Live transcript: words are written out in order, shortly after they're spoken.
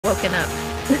woken up.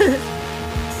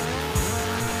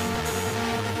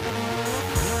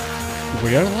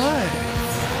 We are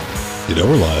live. You know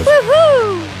we're live.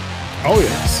 Woohoo! Oh,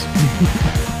 yes.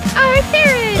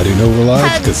 Arthur! How do you know we're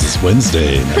live? Because it's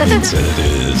Wednesday, and that means that it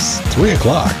is 3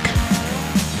 o'clock.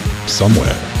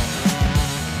 Somewhere.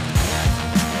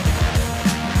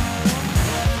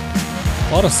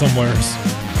 A lot of somewheres.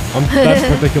 On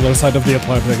that particular side of the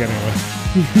Atlantic, anyway.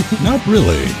 Not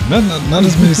really. Not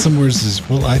as many somewheres as,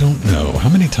 well, I don't know. How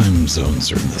many time zones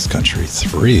are in this country?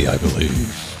 3, I believe.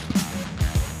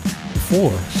 4.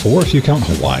 4 if you count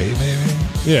Hawaii, maybe?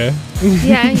 Yeah.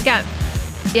 Yeah, you got...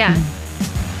 Yeah.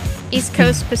 East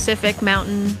Coast, Pacific,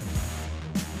 Mountain.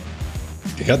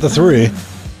 You got the 3.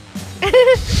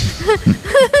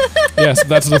 Yes,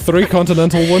 that's the 3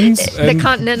 continental ones. The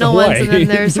continental Hawaii. ones, and then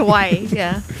there's Hawaii,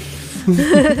 yeah.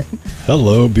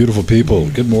 Hello, beautiful people.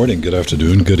 Good morning, good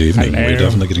afternoon, good evening. Hello. We're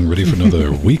definitely getting ready for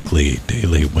another weekly,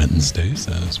 daily Wednesdays,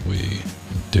 as we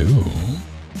do.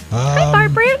 Hi,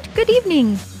 Barbara. Good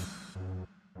evening.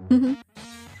 Let's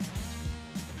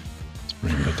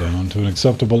bring it down to an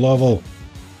acceptable level.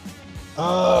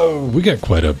 We got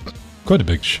quite a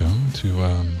big show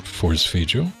to force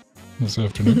feed you this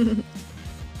afternoon.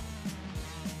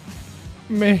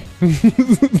 Meh.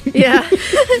 Yeah.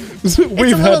 We've It's a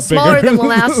little had smaller bigger. than the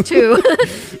last two.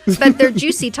 But they're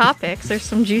juicy topics. There's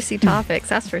some juicy topics,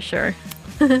 that's for sure.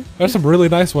 There's some really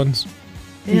nice ones.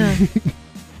 Yeah.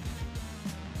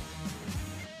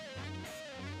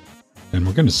 And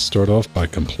we're going to start off by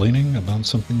complaining about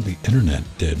something the internet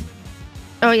did.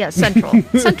 Oh, yeah, Central.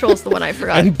 Central's the one I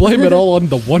forgot. And blame it all on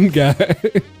the one guy.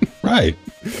 Right.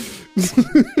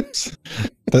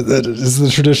 that is the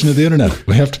tradition of the internet.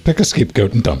 We have to pick a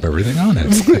scapegoat and dump everything on it.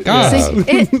 It's like,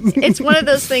 It's one of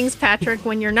those things, Patrick,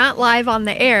 when you're not live on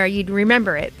the air, you'd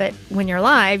remember it. But when you're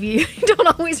live, you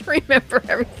don't always remember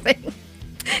everything.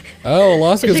 Oh,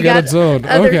 Alaska's You got its own.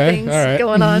 other Okay, things all right.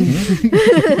 going on.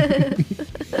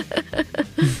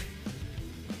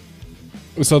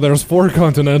 So there's 4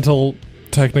 continental,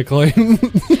 technically.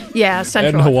 Yeah,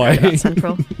 Central. And Hawaii. I forgot about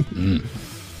Central.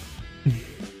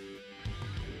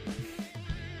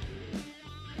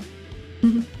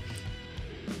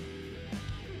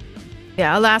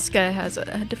 Yeah, Alaska has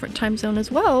a different time zone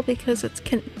as well because it's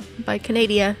by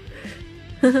Canada.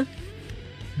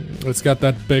 It's got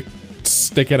that big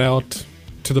sticking out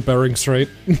to the Bering Strait.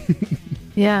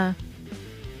 Yeah.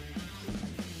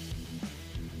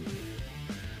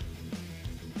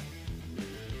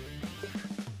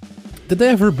 Did they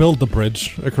ever build the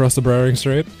bridge across the Bering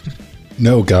Strait?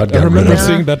 no, God I got rid remember of it.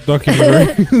 seeing that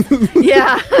documentary.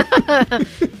 Yeah.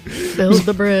 Build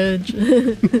the bridge.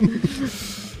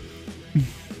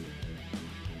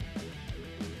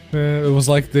 It was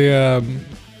like the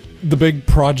big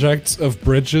project of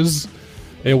bridges.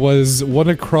 It was one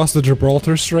across the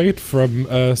Gibraltar Strait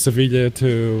from Sevilla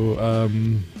to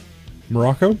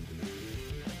Morocco.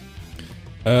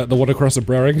 The one across the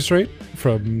Bering Strait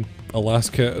from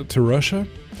Alaska to Russia.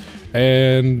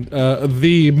 And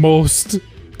the most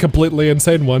completely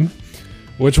insane one,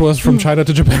 which was from China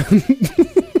to Japan.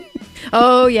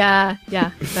 Oh, yeah.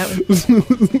 Yeah. That was.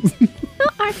 Oh,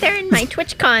 Arthur and my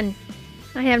TwitchCon.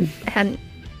 I hadn't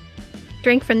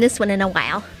drank from this one in a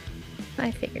while.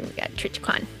 I figured we got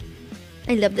TwitchCon.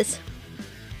 I love this.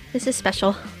 This is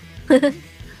special.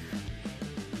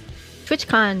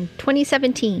 TwitchCon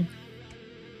 2017.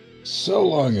 So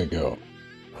long ago.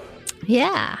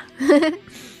 Yeah.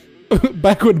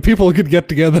 Back when people could get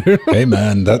together. Hey,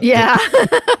 man, that Yeah.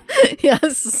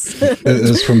 Yes.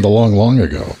 is from the long, long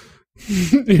ago.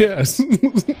 Yes.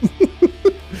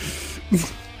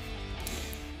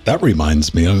 That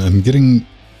reminds me, I'm getting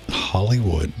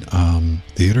Hollywood.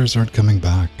 Theaters aren't coming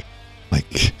back.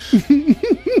 Like,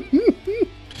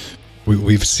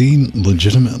 we've seen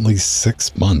legitimately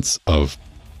 6 months of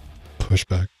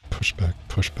pushback.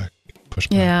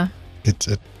 Yeah.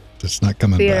 It's not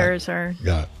coming Theaters back. are.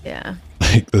 Yeah. Yeah.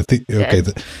 Like the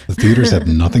theaters have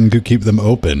nothing to keep them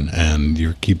open, and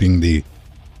you're keeping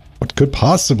what could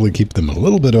possibly keep them a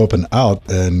little bit open out,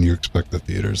 and you expect the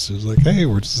theaters is like, hey,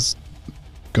 we're just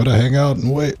gonna hang out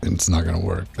and wait, and it's not gonna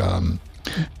work.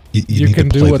 You need can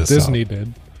to do play what this Disney out.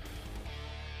 did.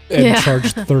 And Yeah.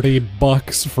 charge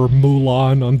 $30 for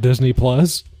Mulan on Disney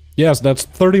Plus. Yes, that's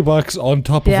 $30 on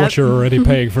top of Yep. what you're already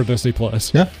paying for Disney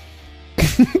Plus. Yeah.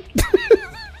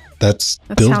 That's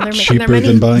how still they're making their cheaper money.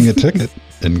 than buying a ticket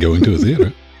and going to a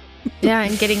theater. Yeah,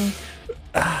 and getting,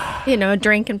 a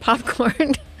drink and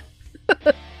popcorn.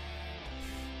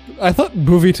 I thought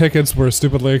movie tickets were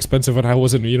stupidly expensive when I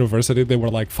was in university. They were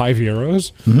like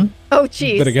 €5. Oh,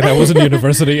 jeez. Then again, I was in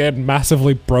university and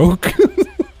massively broke.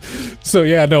 So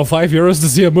yeah, no, €5 to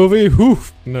see a movie? Whew,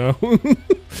 no.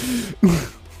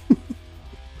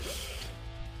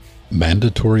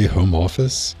 Mandatory home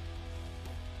office?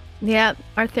 Yeah,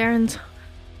 Arthurian's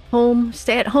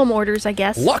stay-at-home orders, I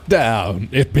guess. Lockdown!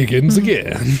 It begins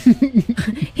again.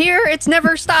 Here, it's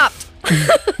never stopped.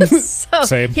 So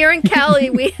Same. here in Cali,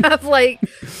 we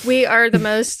are the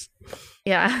most,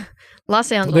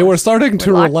 Los Angeles. They were starting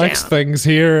to we're relax locked down. things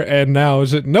here, and now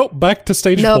is it? Nope, back to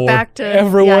stage No, 4. back to-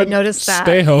 Everyone, yeah, I noticed that.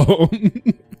 stay home.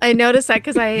 I noticed that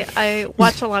because I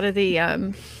watch a lot of the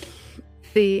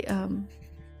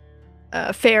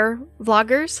fair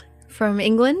vloggers from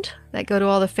England that go to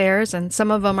all the fairs, and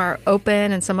some of them are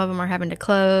open and some of them are having to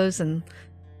close, and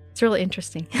it's really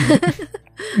interesting.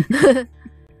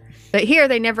 But here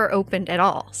they never opened at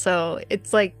all, so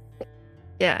it's like,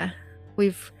 yeah,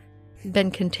 we've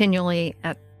been continually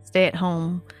at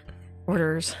stay-at-home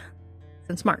orders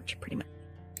since March, pretty much.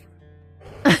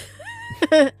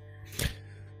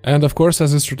 And of course,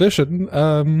 as is tradition,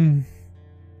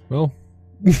 well,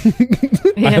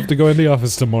 I have to go in the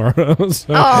office tomorrow.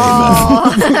 So.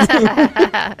 Oh,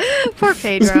 poor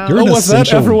Pedro. You're an what's that?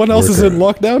 essential Everyone else is in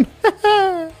worker. lockdown?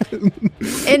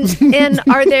 And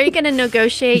are they going to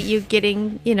negotiate you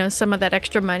getting, some of that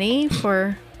extra money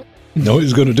for? No,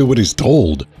 he's going to do what he's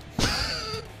told.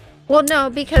 Well, no,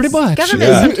 because Pretty much. government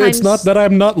Yeah. sometimes. It's not that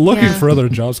I'm not looking Yeah. for other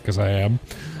jobs, because I am.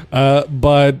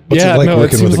 But What's yeah, it like no,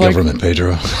 working it with seems the like government,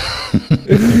 Pedro?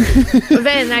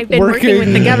 Then I've been working with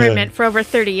the Working- government for over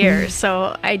 30 years,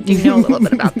 so I do know a little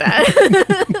bit about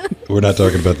that. We're not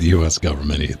talking about the U.S.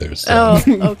 government either. So.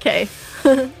 Oh, okay.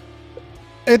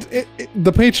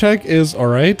 the paycheck is all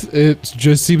right. It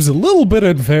just seems a little bit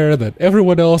unfair that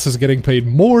everyone else is getting paid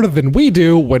more than we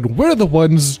do when we're the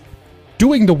ones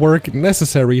doing the work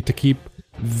necessary to keep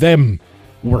them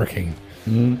working.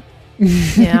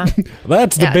 Yeah,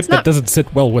 That's the Yeah, bit it's that not- doesn't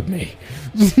sit well with me.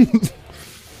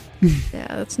 yeah,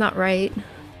 that's not right.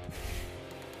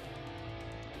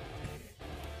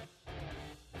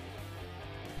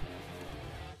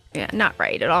 Yeah, not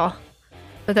right at all.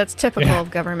 But that's typical Yeah.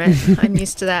 of government. I'm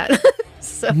used to that.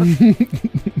 So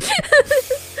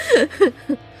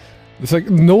It's like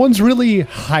no one's really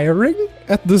hiring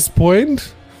at this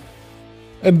point,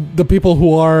 and the people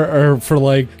who are for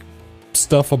like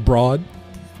stuff abroad.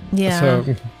 yeah.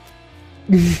 So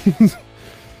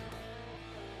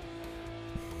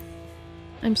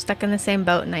I'm stuck in the same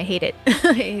boat and I hate it.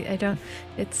 I don't.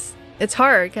 It's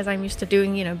hard because I'm used to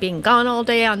doing, being gone all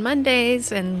day on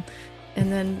Mondays and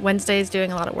then Wednesdays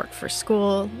doing a lot of work for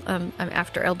school. I'm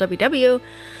after LWW,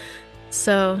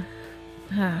 so.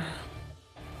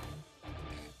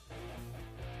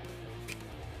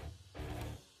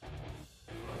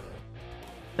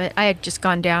 But I had just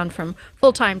gone down from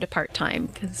full-time to part-time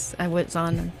because I was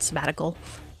on sabbatical,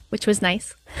 which was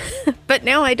nice. But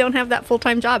now I don't have that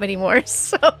full-time job anymore,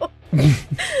 so.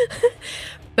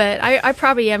 But I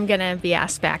probably am going to be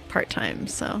asked back part-time,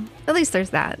 so at least there's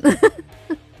that.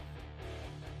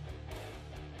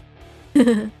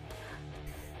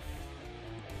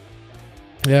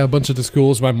 yeah, a bunch of the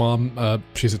schools. My mom,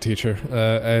 she's a teacher,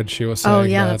 and she was saying Oh,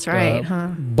 yeah, that, that's right, huh?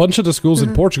 bunch of the schools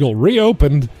in Portugal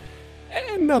reopened,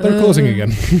 and now they're closing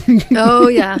again. Oh,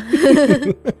 yeah.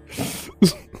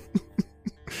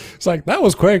 It's like that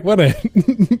was quick, wasn't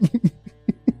it?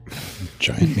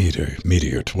 Giant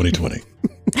meteor 2020.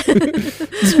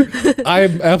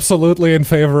 I'm absolutely in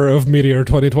favor of Meteor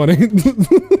 2020.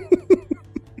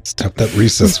 Stop that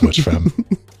reset switch, fam.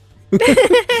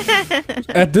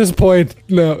 At this point,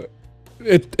 no,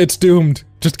 it's doomed.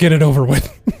 Just get it over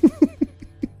with.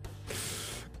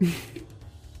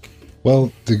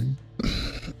 Well,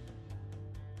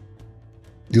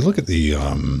 you look at the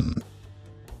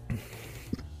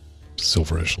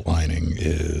silverish lining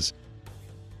is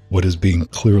what is being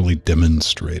clearly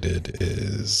demonstrated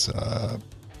is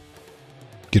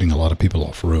getting a lot of people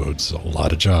off roads. A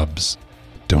lot of jobs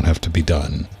don't have to be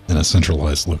done in a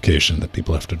centralized location that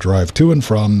people have to drive to and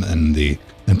from, and the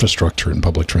infrastructure and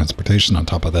public transportation on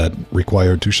top of that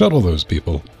required to shuttle those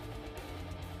people.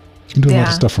 You can do a lot Yeah.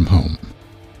 of stuff from home.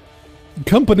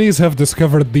 Companies have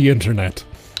discovered the internet.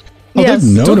 Oh, Yes.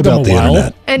 they've known Took them about a the while.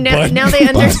 internet. And But- now they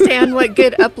understand what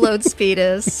good upload speed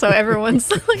is, so everyone's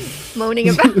like moaning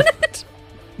about it.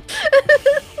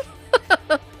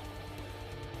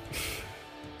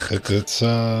 It's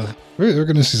we're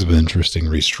going to see some interesting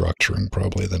restructuring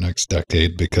probably the next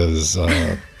decade because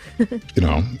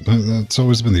that's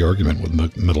always been the argument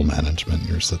with middle management.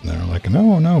 You're sitting there like,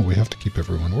 no, we have to keep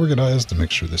everyone organized to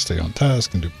make sure they stay on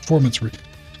task and do performance.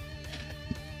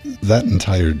 That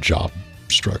entire job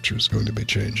structure is going to be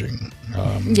changing.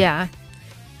 Yeah.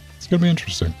 It's going to be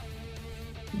interesting.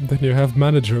 Then you have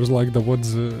managers like the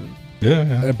ones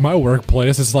Yeah. at my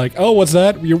workplace. It's like, oh, what's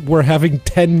that? We're having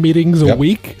 10 meetings a Yep.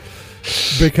 week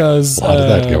because A lot of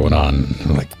that going on.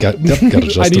 Like, gotta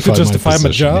justify I need to justify my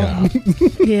position, job.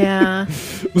 yeah. Yeah.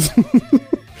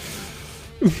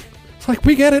 It's like,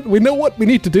 we get it. We know what we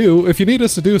need to do. If you need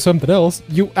us to do something else,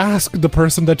 you ask the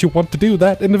person that you want to do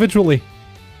that individually.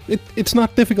 It's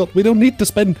not difficult. We don't need to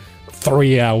spend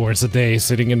 3 hours a day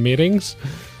sitting in meetings.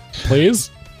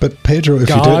 Please? But Pedro, if you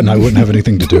God. didn't, I wouldn't have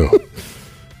anything to do.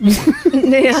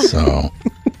 Yeah. So,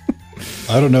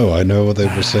 I don't know. I know they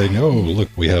were saying, oh, look,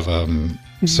 we have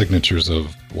signatures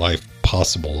of life,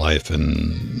 possible life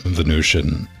in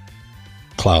Venusian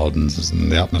clouds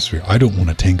and the atmosphere. I don't want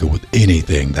to tangle with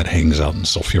anything that hangs out in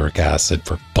sulfuric acid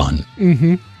for fun.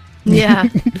 Mm-hmm. Yeah.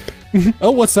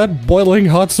 Oh, what's that? Boiling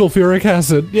hot sulfuric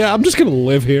acid. Yeah, I'm just gonna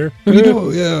live here. You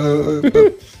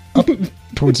know, up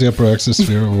towards the upper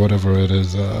exosphere or whatever it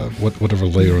is, whatever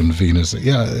layer on Venus.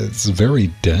 Yeah, it's very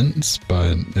dense,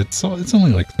 but it's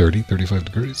only like 30, 35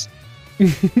 degrees.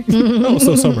 Oh,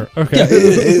 so summer. Okay. Yeah,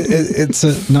 it's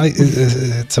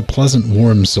a pleasant,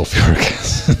 warm sulfuric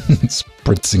acid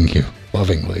spritzing you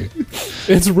lovingly.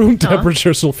 It's room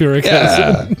temperature sulfuric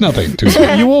acid. Yeah, nothing too.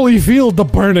 You only feel the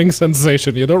burning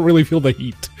sensation. You don't really feel the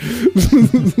heat.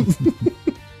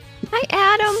 Hi,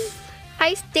 Adam.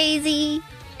 Hi, Daisy.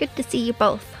 Good to see you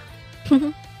both.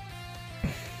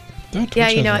 Yeah,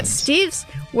 you know, it's Steve's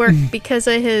work because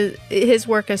of his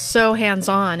work is so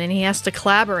hands-on, and he has to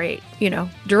collaborate, you know,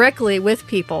 directly with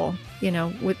people, you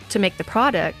know, to make the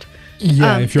product.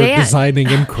 Yeah, if you're designing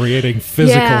and creating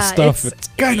physical stuff, it's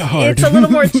kind of hard. It's a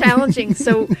little more challenging.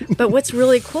 So, but what's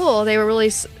really cool, they were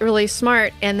really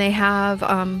smart, and they have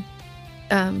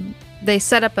they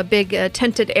set up a big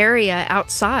tented area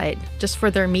outside just for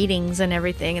their meetings and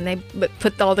everything, and they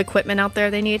put all the equipment out there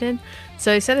they needed.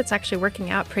 So he said it's actually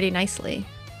working out pretty nicely,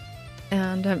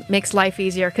 and makes life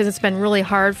easier because it's been really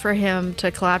hard for him to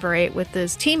collaborate with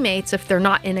his teammates if they're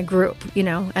not in a group, you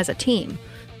know, as a team.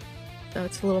 So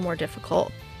it's a little more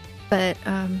difficult, but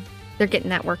they're getting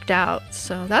that worked out,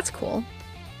 so that's cool.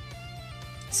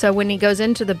 So when he goes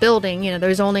into the building, you know,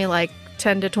 there's only like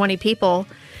 10 to 20 people,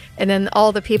 and then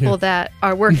all the people that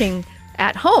are working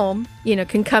at home, you know,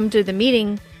 can come to the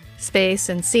meeting space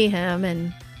and see him,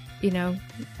 and, you know,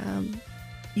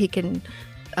 he can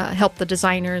help the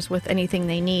designers with anything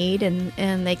they need,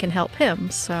 and they can help him.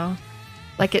 So,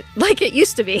 like it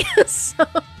used to be. So,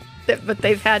 but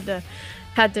they've had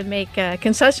to make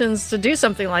concessions to do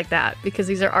something like that because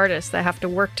these are artists that have to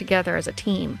work together as a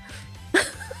team.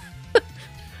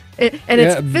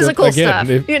 It's physical stuff,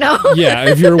 you know? Yeah,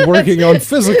 if you're working on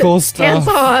physical stuff.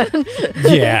 Hands-on.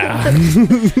 Yeah.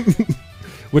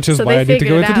 Which is why I need to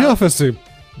go into the office to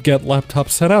get laptops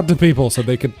sent out to people so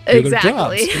they can do their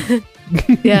jobs.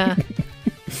 Yeah.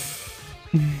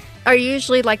 Are you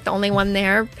usually like the only one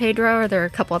there, Pedro, or are there a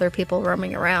couple other people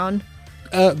roaming around?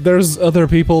 There's other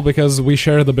people because we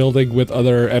share the building with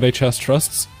other NHS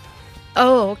trusts.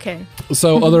 Oh, okay.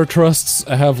 So other trusts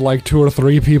have like 2 or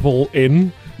 3 people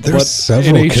in. There's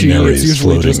several canaries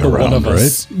floating around,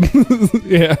 right?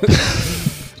 Yeah.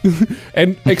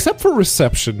 And except for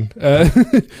reception,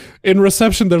 in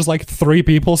reception there's like 3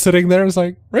 people sitting there. It's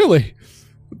like, really?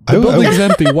 The building's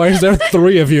empty. Why is there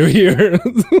 3 of you here?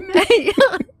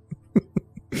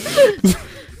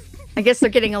 I guess they're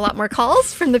getting a lot more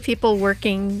calls from the people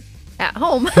working at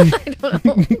home. I don't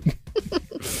know.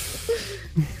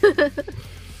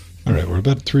 All right, we're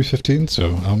about 3:15,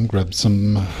 so I'll grab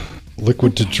some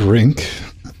liquid to drink,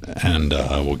 and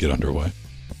we'll get underway.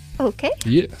 Okay.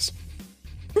 Yes.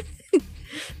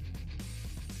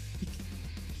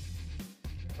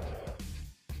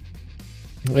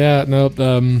 Yeah, no,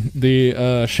 the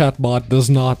chatbot does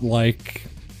not like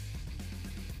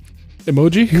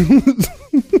emoji.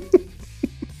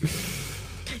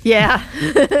 Yeah.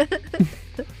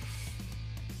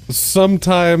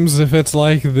 Sometimes if it's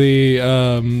like the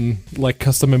like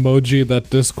custom emoji that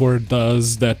Discord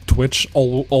does that Twitch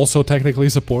also technically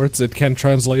supports, it can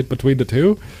translate between the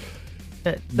two.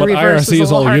 The but reverse IRC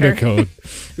is all harder. Unicode.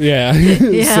 Yeah.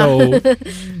 Yeah. So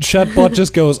chatbot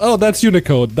just goes, oh, that's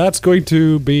Unicode. That's going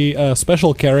to be a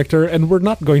special character, and we're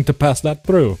not going to pass that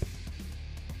through.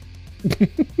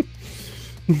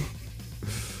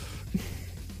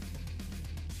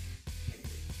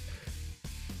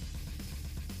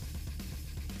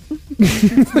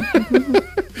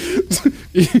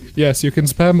 Yes, you can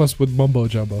spam us with mumbo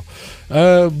jumbo.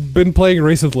 Been playing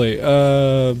recently.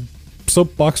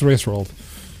 Soapbox Race World.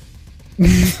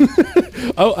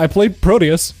 Oh, I played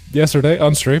Proteus yesterday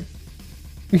on stream.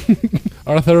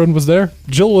 Arthurun was there.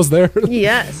 Jill was there.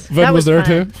 Yes. Ven was there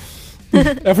fun. too.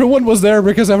 Everyone was there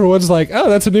because everyone's like, oh,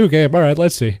 that's a new game. All right,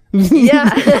 let's see. Yeah.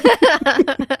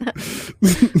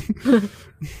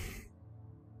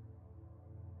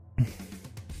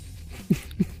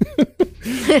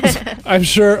 I'm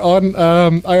sure on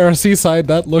IRC side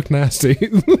that looked nasty.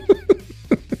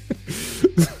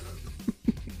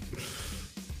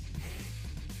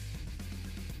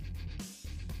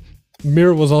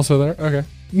 Mirror was also there. Okay.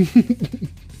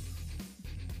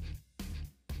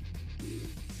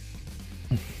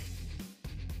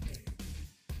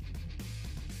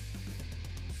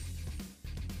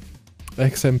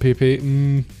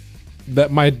 XMPP.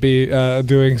 That might be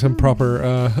doing some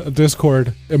proper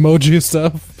Discord emoji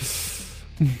stuff.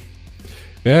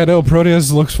 Yeah, no,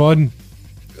 Proteus looks fun.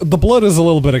 The blood is a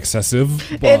little bit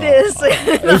excessive. It is.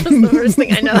 That's the first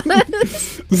thing I know.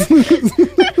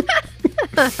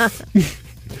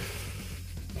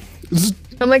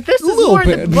 I'm like, this is more,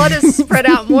 the blood is spread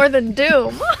out more than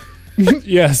Doom.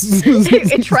 Yes.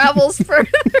 It travels further.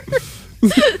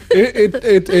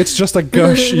 It's just a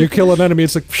gush. You kill an enemy,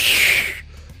 it's like...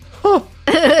 Huh.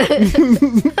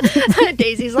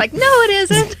 Daisy's like, no, it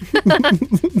isn't.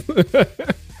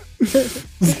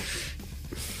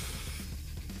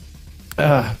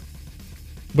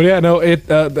 But yeah, no,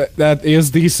 that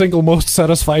is the single most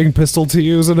satisfying pistol to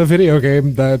use in a video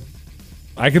game that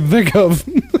I can think of.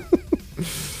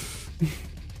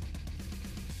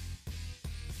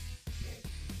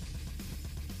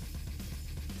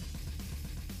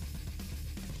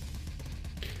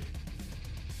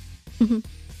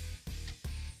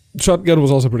 Shotgun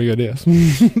was also pretty good, yes.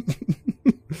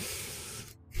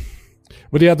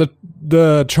 But yeah,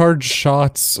 the charged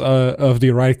shots of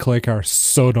the right click are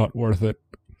so not worth it.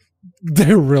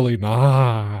 They're really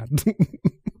not.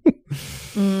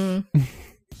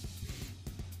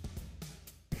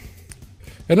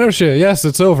 Inertia, yes,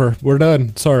 it's over. We're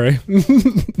done. Sorry.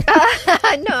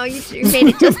 No, you made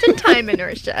it just in time,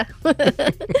 Inertia.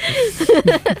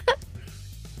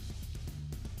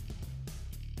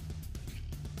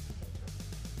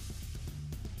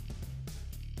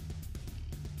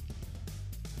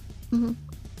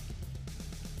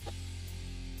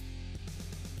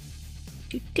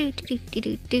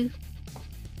 Do.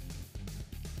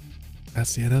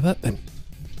 That's the end of that then.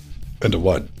 End of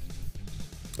what?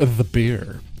 The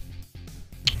beer.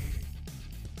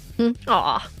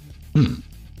 Aw.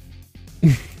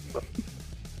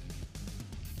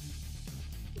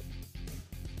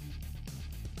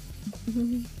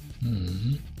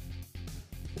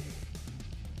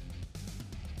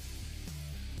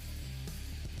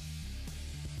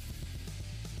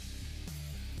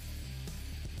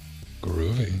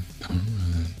 Groovy. All right.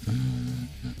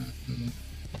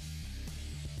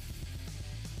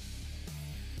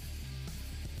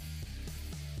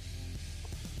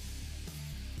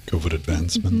 COVID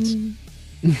advancements.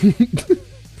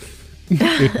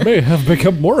 It may have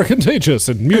become more contagious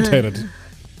and mutated.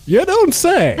 You don't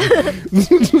say.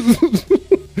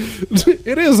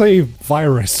 It is a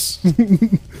virus.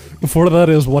 For that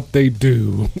is what they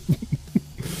do.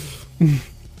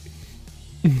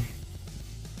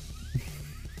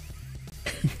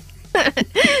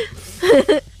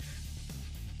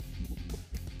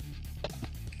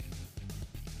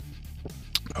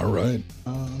 All right.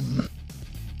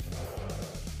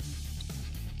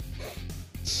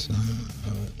 So,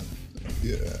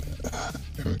 yeah,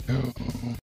 there we go.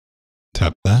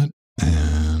 Tap that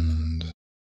and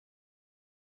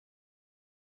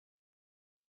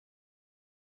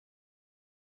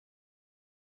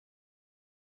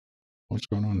what's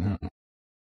going on now?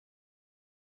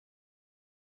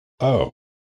 Oh,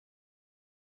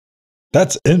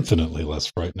 that's infinitely less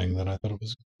frightening than I thought it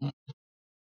was.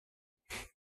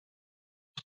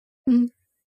 And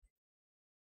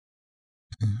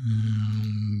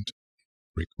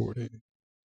recording.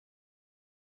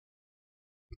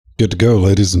 Good to go,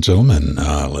 ladies and gentlemen.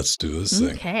 Let's do this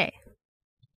thing. Okay.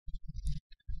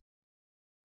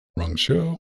 Wrong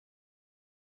show.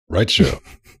 Right show.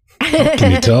 Oh,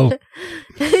 can you tell?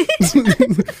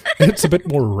 It's a bit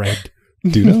more red.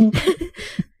 Do you know?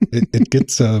 It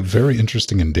gets very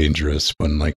interesting and dangerous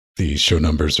when like the show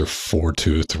numbers are 4,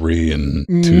 2, 3, and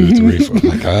 2, 3, 4.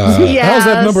 Like, Yes. How's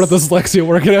that number of dyslexia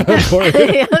working out for you?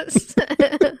 Yes.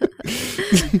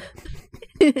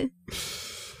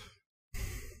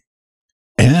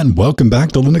 And welcome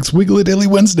back to Linux Weekly Daily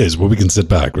Wednesdays, where we can sit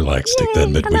back, relax, take that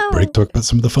midweek break, talk about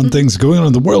some of the fun things going on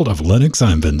in the world of Linux.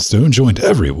 I'm Vince Stone, joined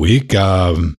every week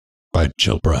by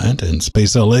Jill Bryant in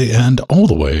Space LA, and all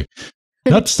the way,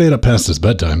 not staying up past his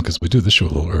bedtime, because we do the show a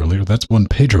little earlier. That's one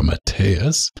Pedro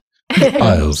Mateus,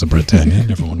 Isles of Britannia, and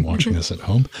everyone watching us at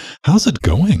home. How's it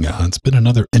going? It's been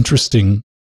another interesting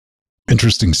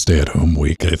interesting stay-at-home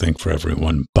week, I think, for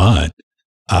everyone. But,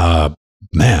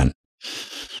 man,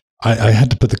 I had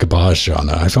to put the kibosh on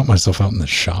it. I felt myself out in the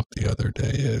shop the other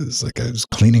day. It was like I was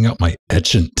cleaning out my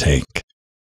etchant tank.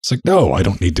 It's like, no, I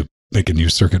don't need to make a new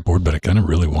circuit board, but I kind of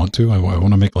really want to. I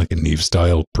want to make like a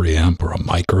Neve-style preamp or a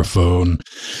microphone.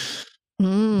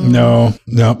 No.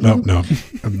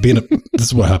 This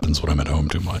is what happens when I'm at home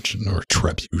too much, or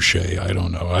trebuchet. I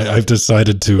don't know. I've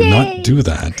decided to not do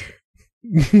that.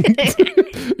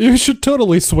 You should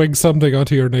totally swing something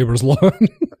onto your neighbor's lawn.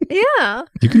 Yeah.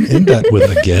 You can end that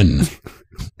with again.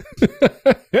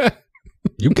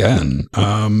 You can.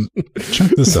 Check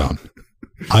this out.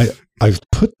 I've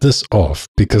put this off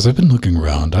because I've been looking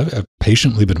around. I've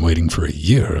patiently been waiting for a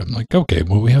year. I'm like, okay,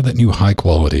 well, we have that new high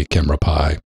quality camera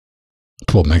Pi,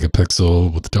 12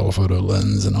 megapixel with the telephoto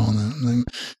lens and all that.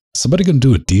 Somebody going to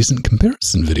do a decent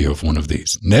comparison video of one of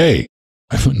these? Nay,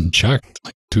 I went and checked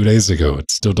like 2 days ago. It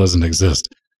still doesn't exist.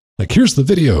 Like, here's the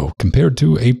video compared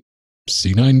to a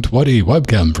C920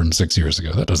 webcam from 6 years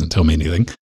ago. That doesn't tell me anything.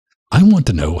 I want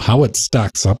to know how it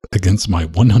stacks up against my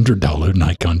 $100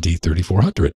 Nikon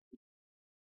D3400.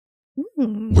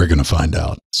 We're going to find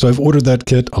out. So I've ordered that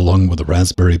kit along with a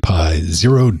Raspberry Pi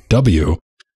Zero W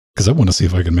because I want to see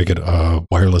if I can make it a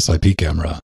wireless IP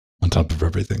camera on top of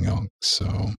everything else.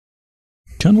 So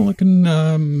kind of looking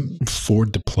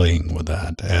forward to playing with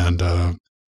that and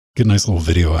get a nice little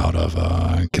video out of,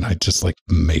 can I just like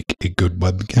make a good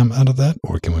webcam out of that?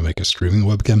 Or can we make a streaming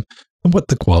webcam? And what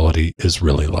the quality is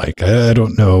really like. I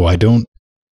don't know. I don't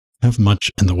have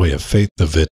much in the way of faith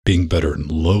of it being better in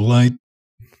low light,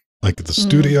 like at the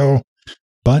studio.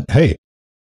 But hey,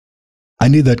 I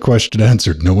need that question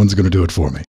answered. No one's going to do it for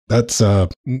me. That's, yeah.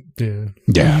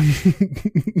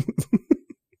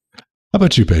 How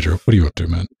about you, Pedro? What are you up to,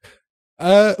 man?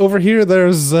 Over here,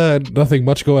 there's nothing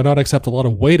much going on except a lot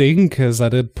of waiting because I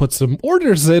did put some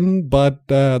orders in, but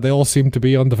they all seem to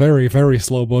be on the very, very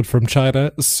slow mode from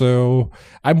China. So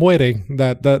I'm waiting.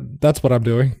 That's what I'm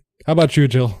doing. How about you,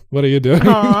 Jill? What are you doing?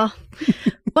 Well,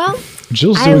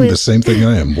 Jill's doing the same thing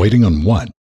I am. Waiting on what?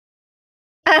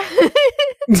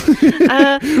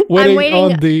 Waiting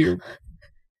on the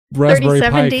Raspberry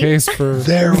Pi case for...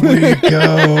 There we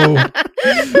go.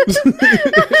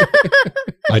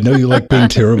 I know you like being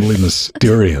terribly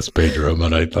mysterious, Pedro,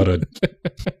 but I thought I'd...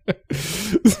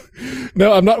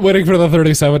 No, I'm not waiting for the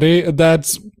 3070.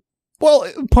 That's... Well,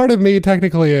 part of me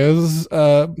technically is,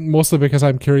 mostly because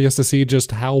I'm curious to see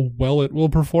just how well it will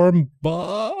perform,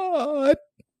 but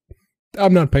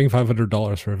I'm not paying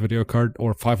 $500 for a video card,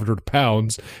 or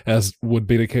 £500, as would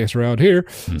be the case around here.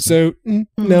 So,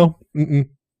 no.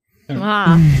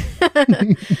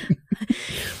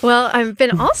 Well, I've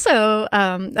been also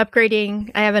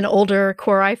upgrading. I have an older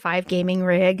Core i5 gaming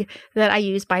rig that I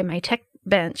use by my tech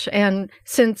bench. And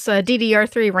since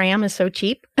DDR3 RAM is so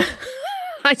cheap,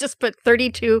 I just put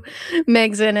 32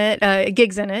 gigs in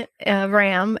it,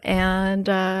 RAM, and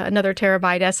another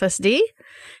terabyte SSD,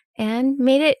 and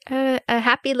made it a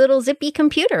happy little zippy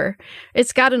computer.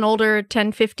 It's got an older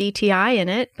 1050 Ti in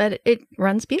it, but it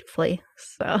runs beautifully.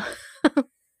 So...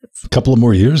 A couple of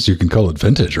more years, you can call it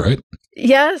vintage, right?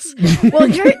 Yes. Well,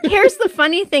 here's the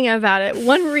funny thing about it.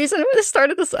 One reason I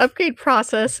started this upgrade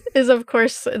process is, of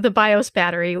course, the BIOS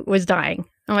battery was dying.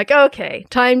 I'm like, okay,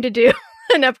 time to do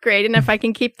an upgrade. And if I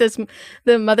can keep the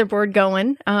motherboard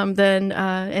going, then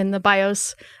and the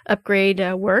BIOS upgrade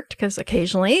worked, because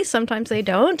sometimes they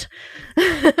don't,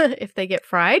 if they get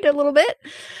fried a little bit.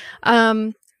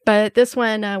 But this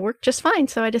one worked just fine.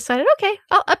 So I decided, okay,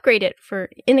 I'll upgrade it for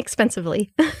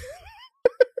inexpensively.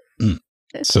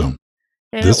 So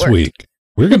this week,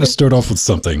 we're going to start off with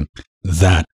something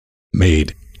that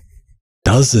made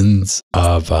dozens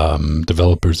of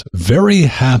developers very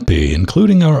happy,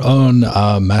 including our own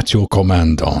Mathieu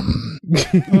Commandon. Yes,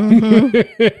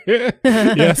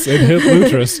 and hit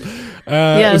Lutris.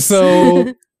 Yes.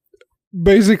 So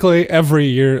basically, every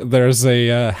year there's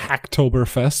a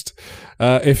Hacktoberfest.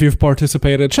 If you've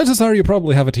participated, chances are you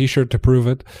probably have a t-shirt to prove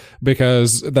it,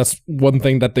 because that's one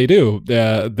thing that they do.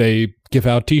 They give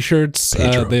out t-shirts.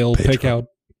 They'll pick out...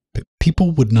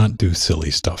 People would not do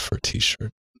silly stuff for a t-shirt.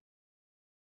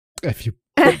 If you...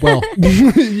 Well,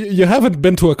 you haven't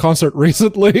been to a concert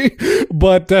recently,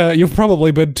 but you've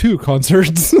probably been to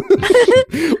concerts.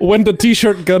 When the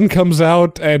t-shirt gun comes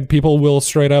out and people will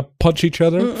straight up punch each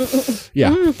other.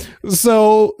 Yeah.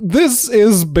 So this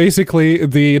is basically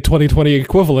the 2020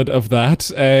 equivalent of that,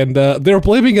 and they're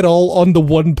blaming it all on the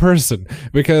one person,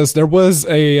 because there was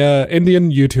a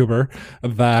Indian YouTuber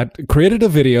that created a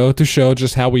video to show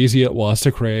just how easy it was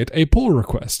to create a pull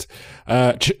request.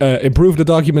 Improve the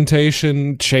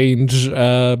documentation, change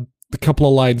a couple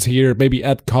of lines here, maybe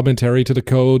add commentary to the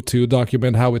code to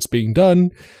document how it's being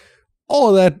done. All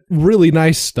of that really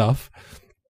nice stuff.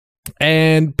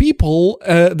 And people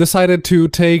decided to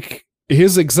take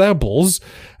his examples,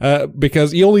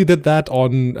 because he only did that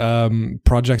on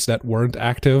projects that weren't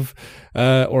active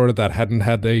or that hadn't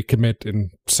had a commit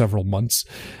in several months.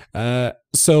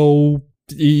 So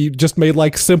he just made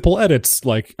like simple edits,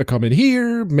 like a comment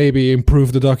here, maybe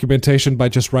improve the documentation by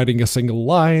just writing a single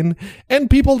line, and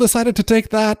people decided to take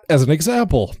that as an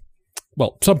example.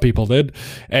 Well, some people did,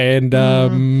 and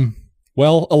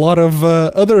well, a lot of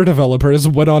other developers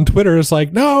went on Twitter. It's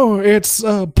like, no, it's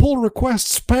pull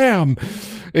request spam.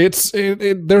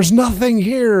 There's nothing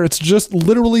here. It's just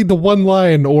literally the one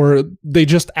line, or they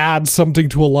just add something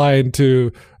to a line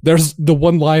to. There's the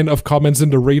one line of comments in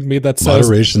the README that says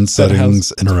moderation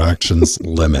settings, interactions,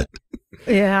 limit.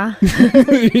 Yeah.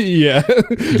 Yeah.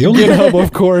 The only GitHub,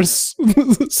 of course,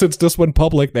 since this went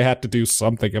public, they had to do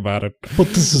something about it. Well,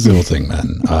 this is the whole thing,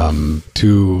 man.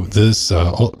 To this,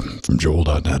 from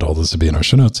Joel.net, all this will be in our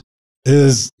show notes,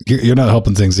 is you're not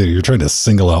helping things here. You're trying to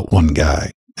single out one guy.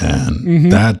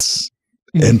 And that's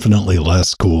infinitely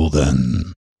less cool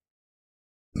than,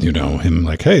 him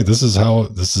like, hey, this is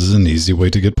an easy way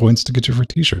to get points to get your free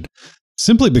t-shirt.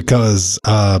 Simply because,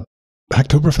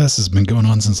 Hacktoberfest has been going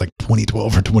on since like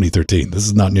 2012 or 2013. This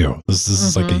is not new. This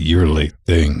is like a yearly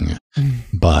thing.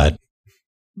 But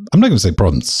I'm not going to say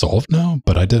problem solved now,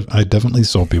 but I definitely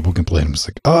saw people complaining. It's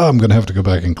like, I'm going to have to go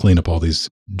back and clean up all these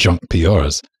junk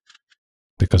PRs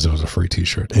because it was a free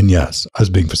t-shirt. And yes, I was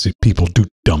being facetious. People do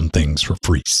dumb things for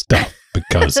free stuff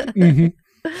because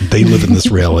they live in this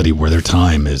reality where their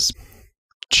time is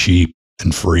cheap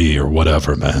and free or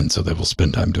whatever, man. So they will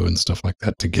spend time doing stuff like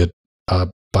that to get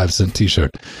 5-cent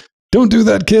t-shirt. Don't do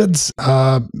that, kids.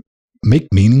 Make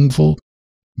meaningful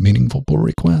pull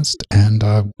request. And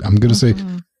I'm going to say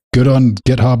good on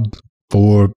GitHub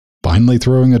for finally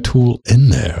throwing a tool in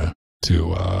there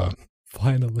to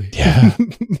finally. Yeah.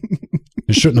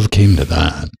 It shouldn't have came to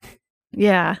that.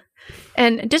 Yeah.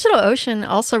 And DigitalOcean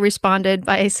also responded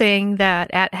by saying that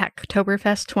at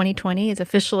Hacktoberfest 2020 is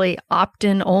officially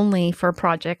opt-in only for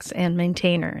projects and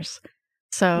maintainers.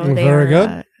 So they very are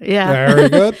good. Yeah. Very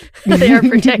good. They are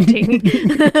protecting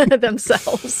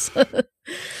themselves.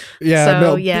 Yeah, so,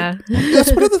 no, yeah.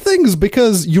 That's one of the things,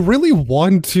 because you really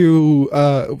want to,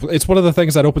 it's one of the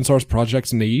things that open source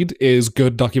projects need is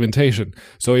good documentation.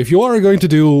 So if you are going to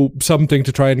do something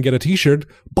to try and get a t-shirt,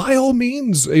 by all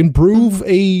means, improve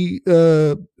a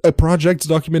project's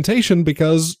documentation,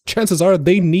 because chances are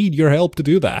they need your help to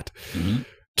do that.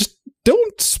 Just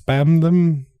don't spam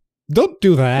them. Don't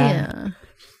do that. Yeah.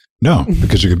 No,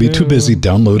 because you're going to be too busy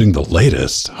downloading the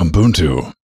latest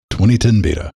Ubuntu 2010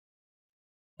 beta.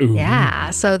 Ooh. Yeah,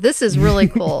 so this is really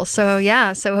cool. So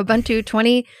Ubuntu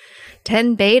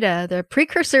 2010 beta, the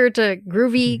precursor to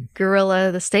Groovy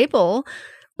Gorilla, the staple,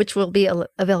 which will be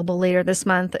available later this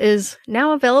month, is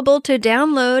now available to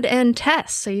download and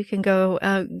test. So you can go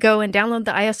and download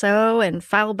the ISO and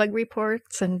file bug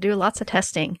reports and do lots of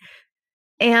testing.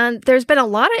 And there's been a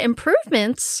lot of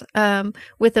improvements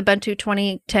with Ubuntu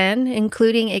 2010,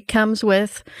 including it comes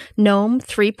with GNOME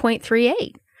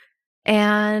 3.38.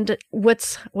 And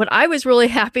what I was really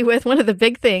happy with, one of the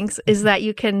big things, is that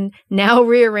you can now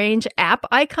rearrange app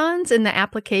icons in the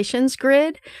applications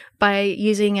grid by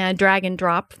using a drag and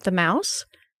drop the mouse.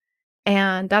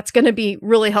 And that's going to be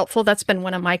really helpful. That's been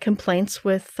one of my complaints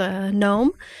with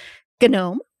GNOME.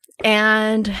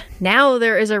 And now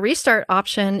there is a restart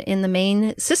option in the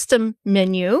main system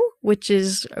menu, which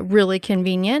is really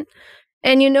convenient.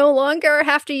 And you no longer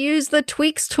have to use the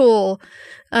tweaks tool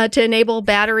to enable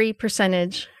battery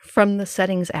percentage from the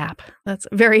settings app. That's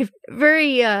very,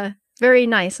 very, very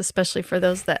nice, especially for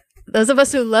those of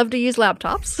us who love to use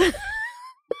laptops.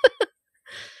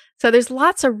 So there's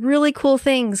lots of really cool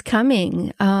things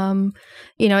coming.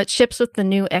 It ships with the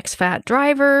new exFAT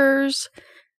drivers.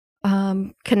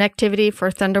 Connectivity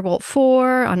for Thunderbolt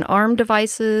 4 on ARM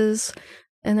devices,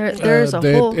 and there's a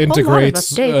whole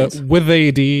integrates lot of updates. with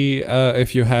AD.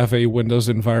 If you have a Windows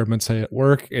environment, say at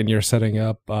work, and you're setting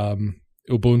up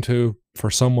Ubuntu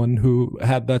for someone who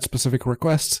had that specific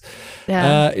request,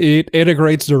 it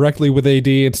integrates directly with AD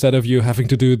instead of you having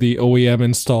to do the OEM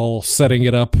install, setting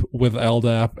it up with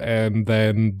LDAP, and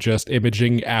then just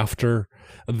imaging after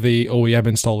the OEM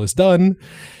install is done.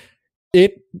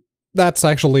 That's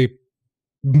actually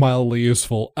mildly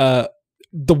useful. The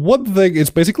one thing is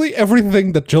basically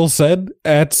everything that Jill said.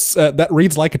 That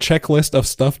reads like a checklist of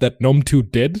stuff that GNOME 2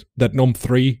 did, that GNOME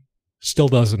 3 still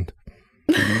doesn't.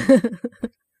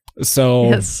 So,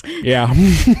 Yes. yeah.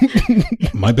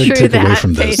 My big True takeaway that,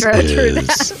 from this Pedro, true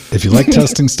is if you like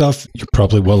testing stuff, you're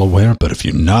probably well aware, but if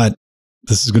you're not,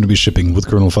 this is going to be shipping with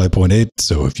kernel 5.8.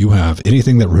 So if you have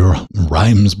anything that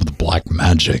rhymes with black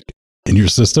magic in your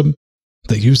system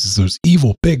that uses those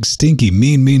evil, big, stinky,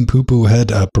 mean poo-poo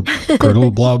head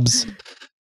kernel blobs,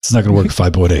 it's not going to work with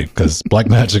 5.8 because black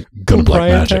magic, go to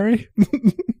black magic.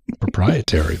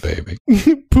 Proprietary, baby.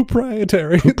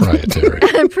 Proprietary.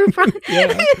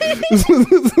 Yeah.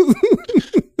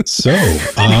 So,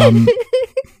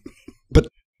 but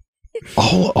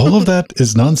all of that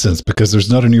is nonsense because there's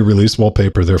not a new release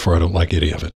wallpaper, therefore I don't like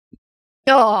any of it.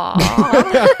 Aww.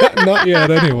 Not yet,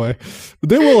 anyway.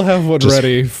 They will have one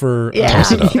ready for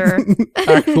sure.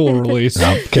 actual release.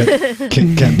 No,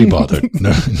 can't be bothered.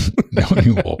 No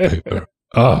new wallpaper.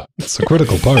 It's a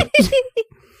critical part.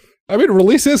 I mean,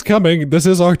 release is coming. This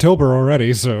is October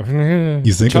already, so...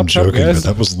 You think I'm joking, but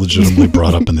that was legitimately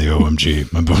brought up in the OMG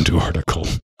Ubuntu article.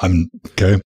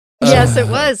 Okay. Yes, it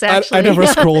was, actually. I never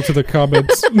scroll to the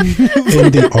comments. In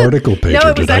the article page, No,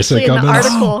 it was did I say actually in comments?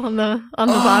 the article on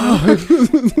the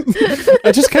bottom.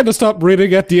 I just kind of stopped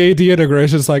reading at the AD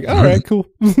integration. It's like, all right, cool.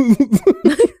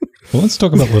 Well, let's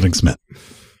talk about Linux Mint.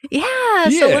 Yeah,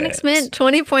 so Linux Mint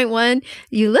 20.1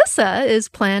 Ulissa is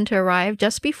planned to arrive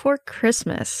just before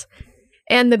Christmas.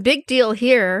 And the big deal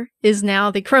here is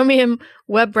now the Chromium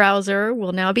web browser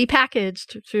will now be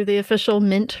packaged through the official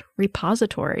Mint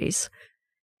repositories.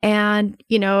 And,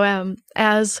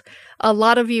 as a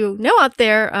lot of you know out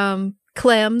there,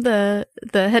 Clem, the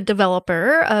head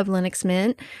developer of Linux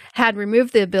Mint, had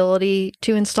removed the ability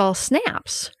to install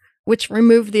snaps, which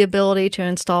removed the ability to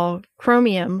install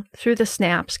Chromium through the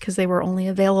snaps because they were only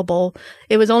available.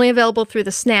 It was only available through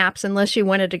the snaps unless you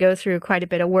wanted to go through quite a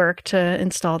bit of work to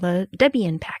install the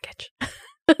Debian package.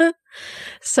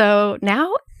 So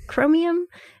now Chromium,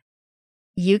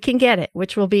 you can get it,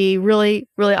 which will be really,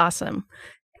 really awesome.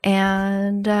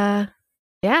 And so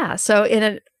in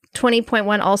a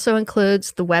 20.1 also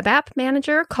includes the web app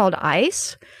manager called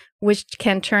ICE, which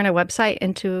can turn a website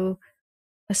into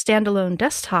a standalone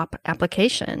desktop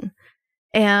application.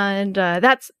 And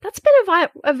that's been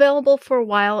available for a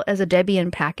while as a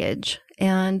Debian package.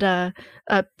 And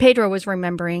Pedro was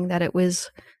remembering that it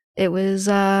was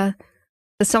the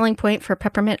selling point for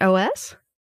Peppermint OS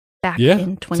back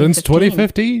in 2015. Since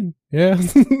 2015. Yeah.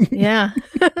 Yeah.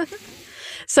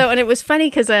 So, and it was funny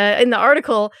because in the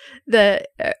article that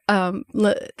I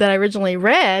originally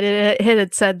read, it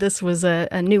had said this was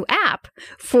a new app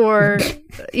for,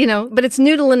 but it's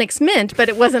new to Linux Mint, but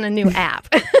it wasn't a new app.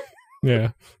 Yeah.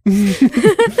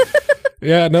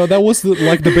 Yeah, no, that was the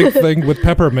big thing with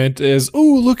Peppermint is,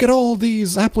 ooh, look at all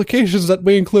these applications that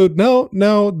we include. No,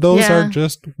 those are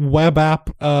just web app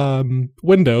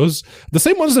windows. The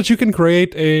same ones that you can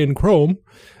create in Chrome.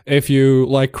 If you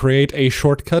create a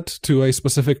shortcut to a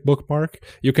specific bookmark,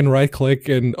 you can right click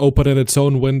and open in its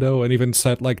own window and even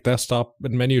set desktop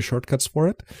and menu shortcuts for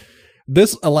it.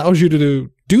 This allows you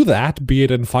to do that, be it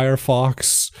in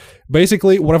Firefox.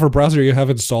 Basically, whatever browser you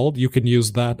have installed, you can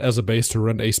use that as a base to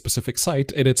run a specific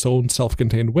site in its own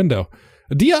self-contained window.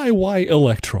 A DIY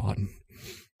Electron.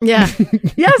 Yeah.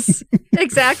 Yes,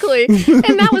 exactly.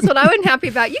 And that was what I was happy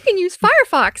about. You can use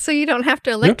Firefox, so you don't have to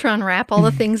Electron wrap all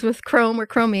the things with Chrome or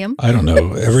Chromium. I don't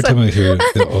know. Every time I hear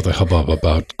all the hubbub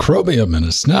about Chromium and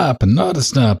a snap and not a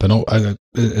snap, and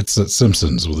it's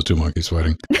Simpsons with the two monkeys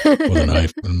fighting with a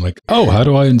knife. And I'm like, oh, how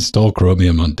do I install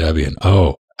Chromium on Debian?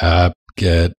 Oh, app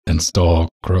get install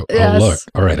Chromium. Yes. Oh, look.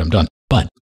 All right, I'm done. But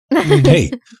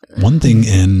hey, one thing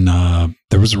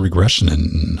there was a regression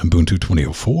in Ubuntu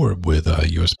 2004 with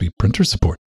USB printer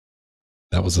support.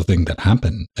 That was the thing that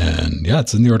happened. And yeah,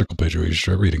 it's in the article page where you should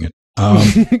start reading it.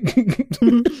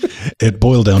 It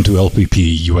boiled down to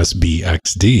LPP USB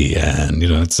XD, and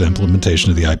it's the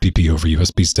implementation of the IPP over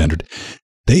USB standard.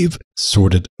 They've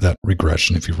sorted that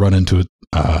regression. If you run into it,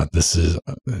 this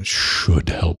should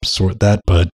help sort that,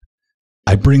 but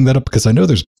I bring that up because I know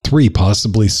there's 3,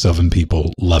 possibly 7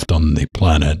 people left on the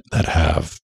planet that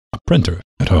have a printer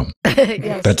at home.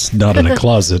 Yes. That's not in a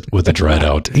closet with a dried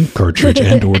out ink cartridge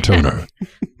and or toner.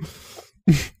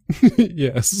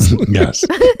 Yes. Yes.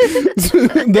 That's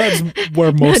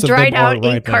where most of them are dried out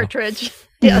right ink now. cartridge.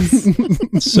 Yes.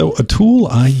 So a tool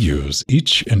I use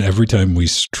each and every time we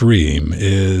stream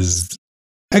is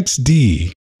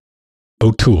XD.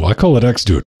 O'Toole. I call it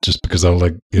Xdoot just because I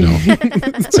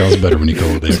it sounds better when you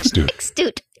call it Xdoot.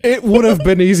 Xdoot. It would have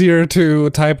been easier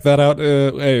to type that out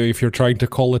if you're trying to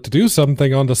call it to do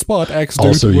something on the spot. Xdoot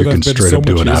Also, you would have can been straight so up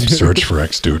do much an app easier. search for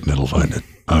Xdoot and it'll find it.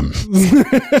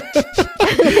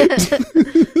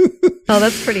 Oh,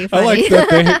 that's pretty I funny. like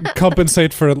that they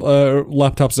compensate for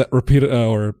laptops that repeat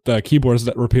or keyboards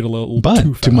that repeat a little too But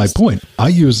fast. to my point, I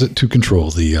use it to control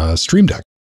the Stream Deck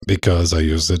because I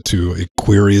use it it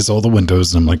queries all the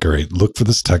windows, and I'm like, all right, look for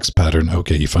this text pattern.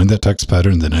 Okay, you find that text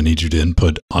pattern, then I need you to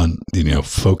input on,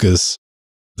 focus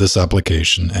this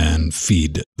application and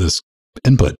feed this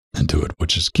input into it,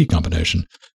 which is key combination,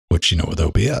 which, with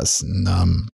OBS. And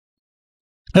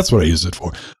that's what I use it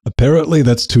for. Apparently,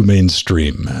 that's too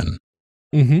mainstream, man.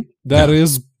 Mm-hmm. That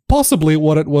is possibly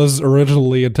what it was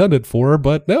originally intended for,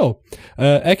 but no.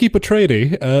 Eki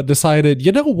Petrati decided,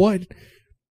 you know what?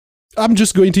 I'm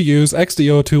just going to use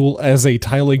XDO tool as a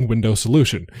tiling window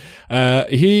solution.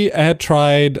 He had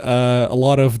tried a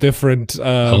lot of different...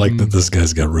 I like that this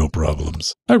guy's got real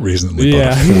problems. I recently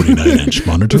bought a 49-inch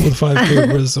monitor with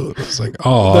 5K resolution. It's like,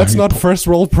 oh... That's not first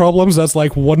world problems, that's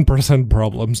like 1%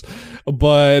 problems.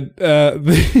 But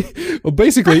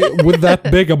basically, with that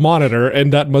big a monitor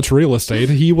and that much real estate,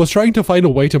 he was trying to find a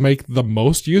way to make the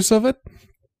most use of it.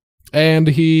 And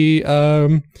he...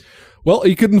 Well,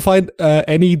 he couldn't find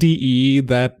any DE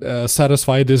that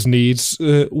satisfied his needs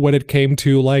when it came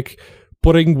to, like,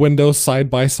 putting windows side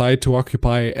by side to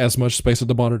occupy as much space on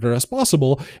the monitor as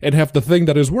possible and have the thing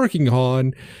that is working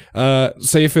on,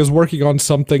 say if it's working on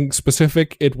something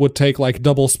specific, it would take, like,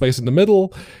 double space in the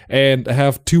middle and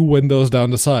have 2 windows down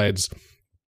the sides.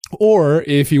 Or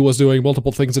if he was doing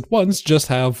multiple things at once, just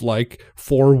have, like,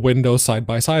 4 windows side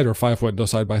by side or 5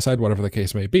 windows side by side, whatever the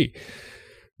case may be.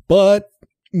 But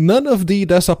none of the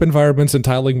desktop environments and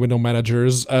tiling window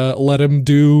managers let him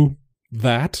do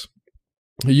that.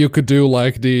 You could do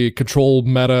like the control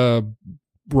meta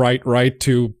right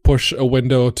to push a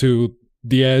window to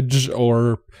the edge,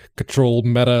 or control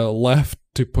meta left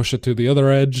to push it to the other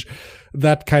edge.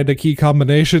 That kind of key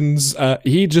combinations.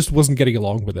 He just wasn't getting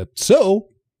along with it. So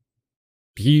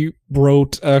he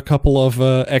wrote a couple of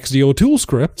XDO tool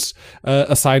scripts,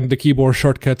 assigned the keyboard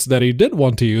shortcuts that he did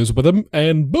want to use with him,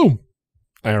 and boom.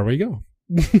 There we go.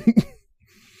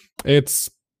 It's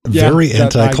very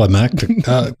anticlimactic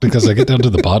because I get down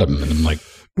to the bottom and I'm like,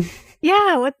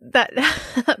 yeah, what that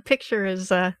picture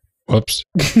is. Whoops.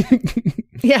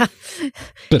 Yeah.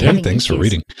 But hey, thanks for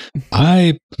reading.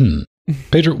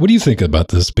 Pedro, what do you think about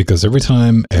this? Because every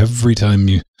time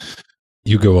you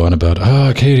go on about,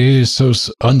 Katie is so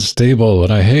unstable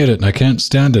and I hate it and I can't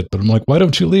stand it, but I'm like, why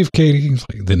don't you leave, Katie?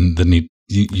 Like, then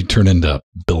you turn into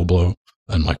Bilbo.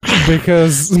 I'm like,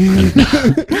 because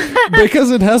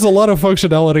it has a lot of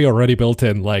functionality already built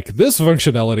in. Like this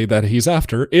functionality that he's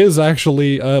after is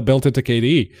actually built into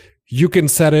KDE. You can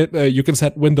set it. You can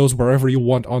set windows wherever you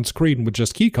want on screen with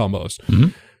just key combos. Mm-hmm.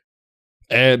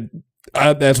 And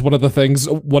that's one of the things.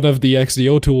 One of the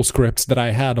XDO tool scripts that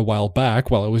I had a while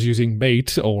back, while I was using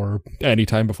Mate or any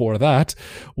time before that,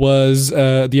 was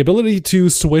the ability to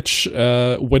switch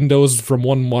windows from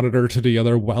one monitor to the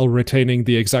other while retaining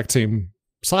the exact same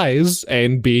size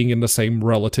and being in the same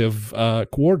relative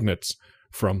coordinates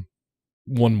from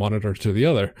one monitor to the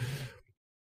other.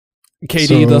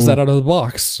 KDE does that out of the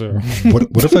box. So.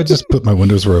 What if I just put my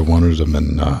windows where I wanted them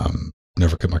and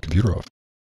never cut my computer off?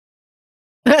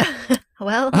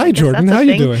 Well, hi Jordan, how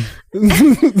you doing?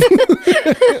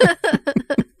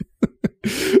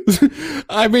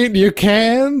 I mean, you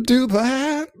can do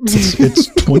that. It's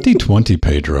 2020,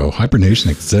 Pedro. Hibernation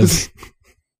exists.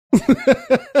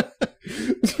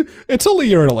 It's only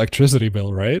your electricity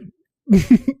bill, right?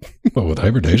 What, with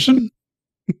hibernation?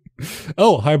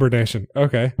 Oh, hibernation.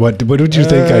 Okay. What did you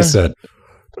think I said?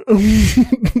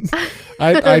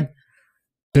 I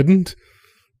didn't.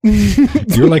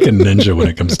 You're like a ninja when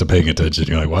it comes to paying attention.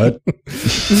 You're like, what?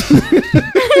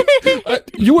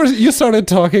 You started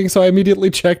talking, so I immediately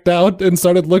checked out and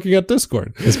started looking at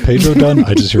Discord. Is Pedro done?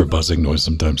 I just hear a buzzing noise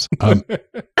sometimes. All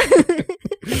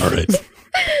right.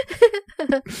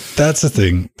 That's the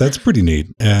thing. That's pretty neat.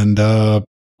 And I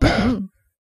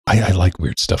like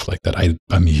weird stuff like that. I'm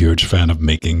a huge fan of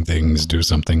making things do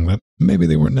something that maybe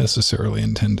they weren't necessarily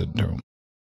intended to.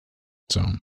 So,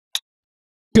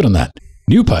 good on that.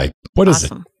 NewPipe. What is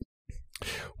it?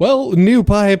 Well,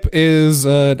 NewPipe is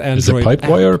an Android Is it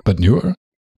Pipewire, but newer?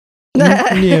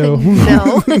 No.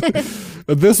 No.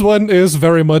 This one is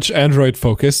very much Android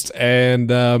focused, and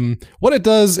what it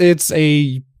does, it's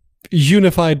a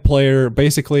unified player.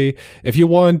 Basically, if you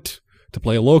want to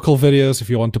play local videos, if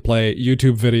you want to play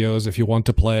YouTube videos, if you want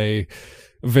to play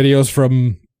videos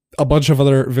from a bunch of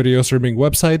other video streaming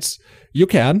websites, you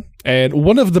can. And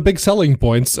one of the big selling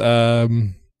points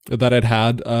that it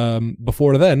had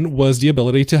before then was the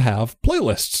ability to have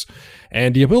playlists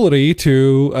and the ability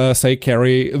to, say,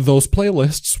 carry those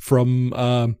playlists from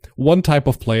one type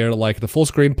of player, like the full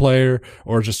screen player,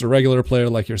 or just a regular player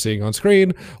like you're seeing on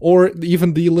screen, or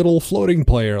even the little floating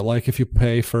player, like if you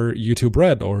pay for YouTube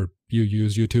Red or you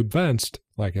use YouTube Advanced,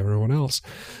 like everyone else.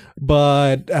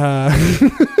 But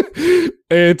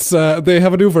it's they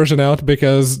have a new version out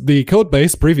because the code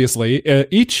base previously,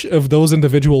 each of those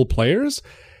individual players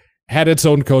had its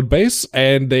own code base,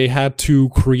 and they had to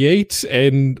create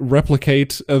and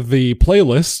replicate the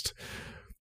playlist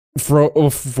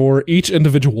for each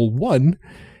individual one.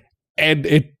 And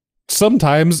it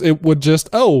sometimes it would just,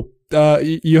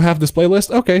 you have this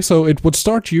playlist? Okay, so it would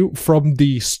start you from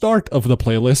the start of the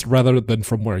playlist rather than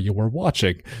from where you were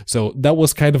watching. So that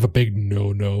was kind of a big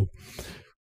no-no.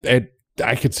 And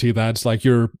I could see that. It's like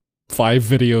you're 5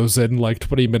 videos in, like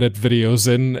 20-minute videos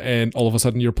in, and all of a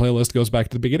sudden your playlist goes back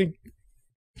to the beginning.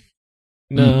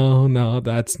 No,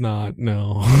 that's not,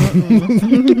 no.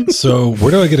 So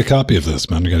where do I get a copy of this,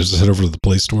 man? You guys just head over to the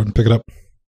Play Store and pick it up?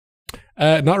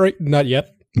 Not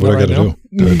yet. What do I got to do?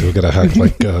 Do I got to hack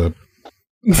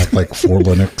like for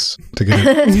Linux to get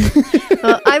it?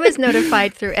 Well, I was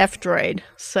notified through F-Droid,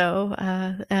 so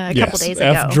a couple days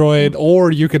ago. F-Droid,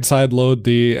 or you could sideload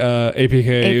the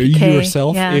APK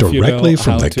yourself if directly you know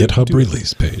from the to GitHub do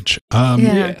release page.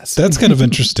 Yes. That's kind of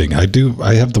interesting. I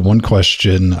have the one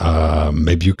question.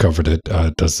 Maybe you covered it.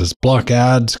 Does this block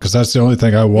ads? Because that's the only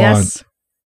thing I want.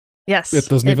 Yes, it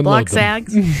doesn't even blocks load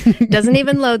them. ads, doesn't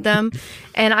even load them.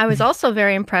 And I was also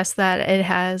very impressed that it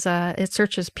has it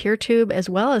searches PeerTube as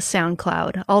well as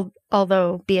SoundCloud.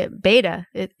 Although be it beta,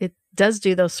 it does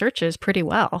do those searches pretty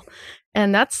well,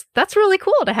 and that's really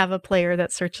cool to have a player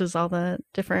that searches all the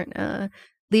different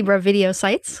Libra video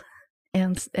sites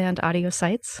and audio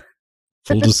sites.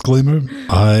 Full disclaimer: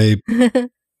 I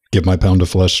give my pound of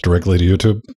flesh directly to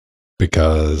YouTube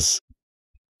because.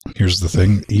 Here's the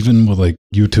thing, even with like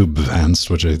YouTube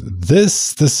Advanced, which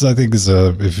this I think is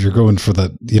if you're going for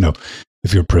that,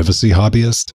 if you're a privacy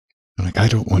hobbyist, I'm like, I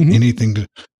don't want anything to,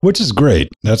 which is great.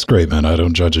 That's great, man. I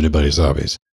don't judge anybody's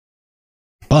hobbies.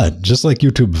 But just like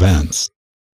YouTube Advanced,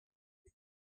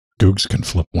 Googs can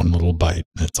flip one little byte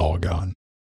and it's all gone.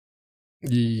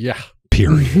 Yeah.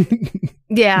 Period.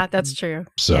 Yeah, that's true.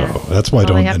 So that's why I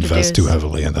don't invest too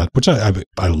heavily in that, which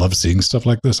I love seeing stuff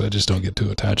like this. I just don't get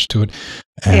too attached to it.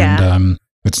 And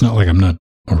it's not like I'm not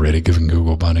already giving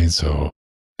Google money, so.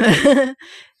 Yeah,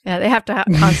 they have to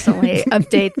constantly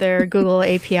update their Google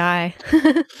API.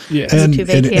 Yeah. And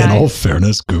in all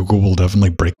fairness, Google will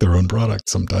definitely break their own product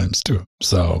sometimes too.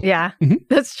 So. Yeah,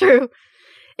 that's true.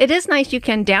 It is nice you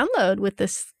can download with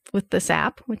this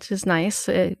app, which is nice,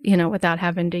 without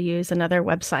having to use another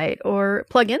website or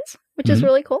plugins, which is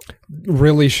really cool.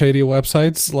 Really shady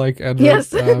websites like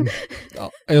Android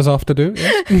is off to do.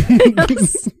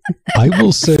 Yes. I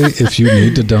will say if you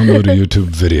need to download a YouTube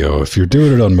video, if you're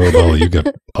doing it on mobile, you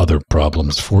get other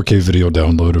problems. 4K video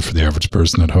downloader for the average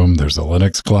person at home. There's a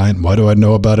Linux client. Why do I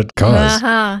know about it? Because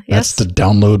that's to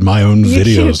download my own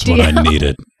videos when I need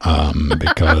it.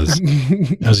 Because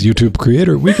as a YouTube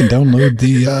creator, we can download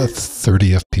the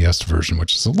 30 FPS version,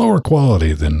 which is a lower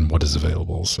quality than what is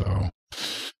available. So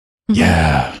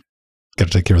yeah, got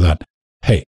to take care of that.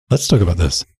 Hey, let's talk about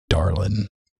this. Darlin.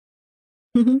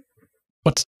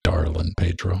 What's Darlin,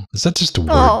 Pedro? Is that just a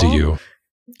word to you?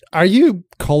 Are you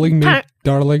calling me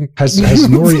darling? Has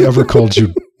Nori ever called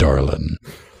you Darlin?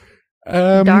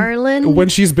 Darlin? When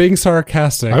she's being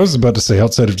sarcastic. I was about to say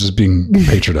outside of just being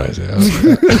patronizing.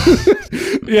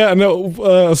 Yeah,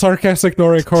 no, sarcastic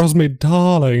Nori calls me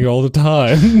darling all the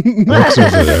time. Walks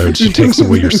over there and she takes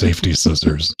away your safety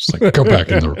scissors. She's like, go back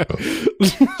in the room.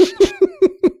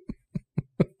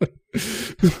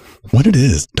 What it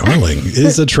is, darling,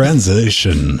 is a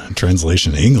translation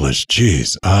English.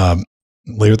 Jeez.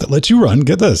 Layer that lets you run,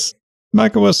 get this,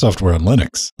 macOS software on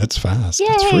Linux. It's fast. Yay.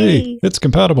 It's free. It's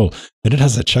compatible. And it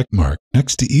has a check mark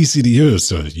next to easy to use.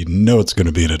 So you know it's going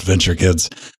to be an adventure, kids.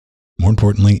 More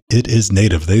importantly, it is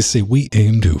native. They say we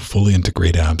aim to fully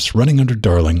integrate apps running under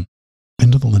Darling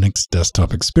into the Linux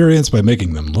desktop experience by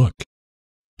making them look,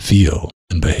 feel,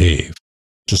 and behave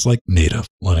just like native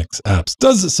Linux apps.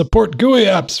 Does it support GUI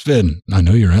apps, Finn? I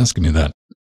know you're asking me that.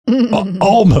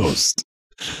 Almost.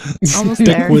 Almost Stick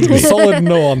there. with me. Solid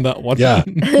no on that one. Yeah.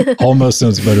 Almost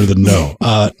sounds better than no.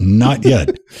 Not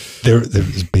yet.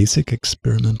 There's basic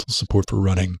experimental support for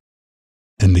running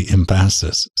and the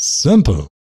emphasis. Simple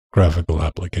graphical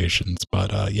applications.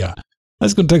 But yeah,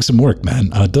 that's going to take some work, man.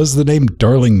 Does the name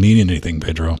Darling mean anything,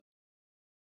 Pedro?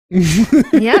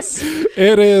 Yes.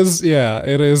 It is, yeah,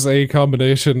 it is a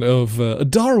combination of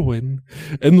Darwin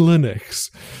and Linux,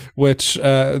 which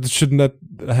shouldn't that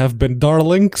have been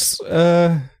Darlinks?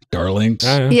 Darlings.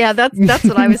 Yeah, that's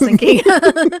what I was thinking.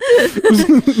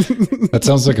 That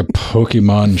sounds like a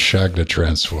Pokemon shagged a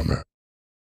Transformer.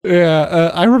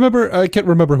 Yeah, I can't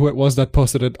remember who it was that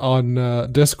posted it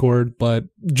on Discord, but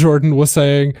Jordan was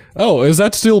saying, oh, is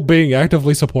that still being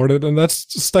actively supported? And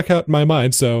that's stuck out in my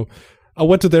mind. So I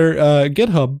went to their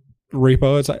GitHub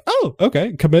repo. It's like, oh,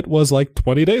 okay. Commit was like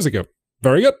 20 days ago.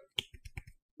 Very good.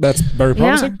 That's very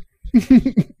promising.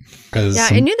 Yeah,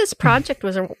 I knew this project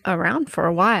was around for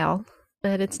a while,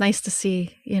 but it's nice to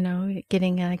see,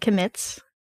 getting commits.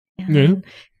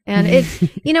 And it,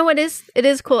 it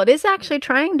is cool. It is actually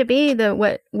trying to be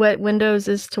what Windows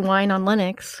is to Wine on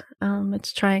Linux.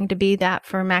 It's trying to be that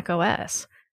for Mac OS,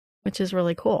 which is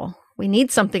really cool. We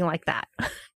need something like that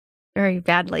very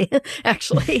badly,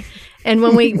 actually. And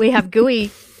when we have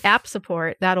GUI app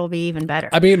support, that'll be even better.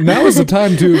 I mean, now is the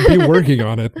time to be working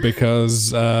on it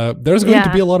because there's going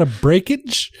to be a lot of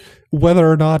breakage, whether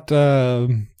or not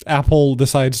Apple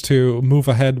decides to move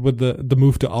ahead with the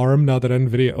move to ARM now that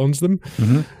NVIDIA owns them.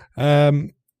 Mm-hmm.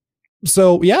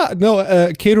 So yeah,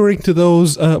 no, catering to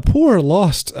those poor,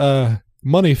 lost,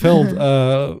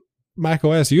 money-filled Mac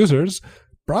OS users,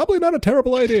 probably not a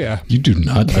terrible idea. You do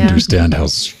not understand how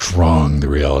strong the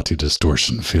reality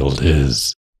distortion field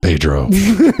is, Pedro.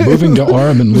 Moving to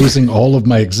ARM and losing all of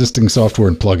my existing software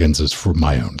and plugins is for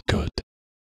my own good.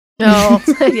 Oh,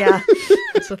 yeah.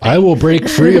 I will break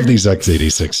free of these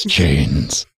x86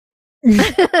 chains.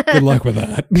 Good luck with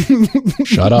that.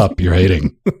 Shut up, you're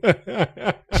hating.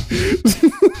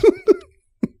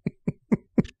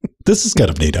 This is kind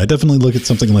of neat. I definitely look at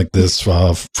something like this through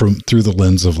the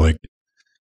lens of like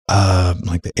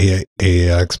the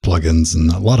AAX plugins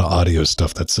and a lot of audio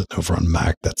stuff that's sitting over on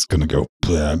Mac that's going to go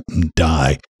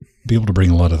die. Be able to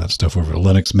bring a lot of that stuff over to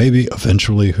Linux, maybe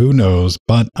eventually, who knows,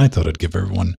 but I thought I'd give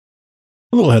everyone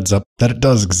a little heads up that it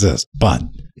does exist. But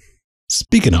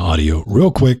speaking of audio,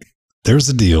 real quick, there's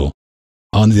a deal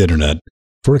on the internet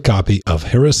for a copy of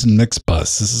Harrison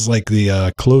Mixbus. This is like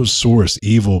the closed source,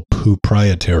 evil,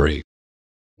 proprietary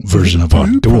version of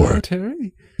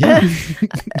Audor. Yeah.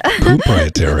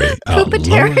 Proprietary.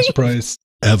 Lowest price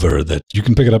ever that you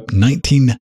can pick it up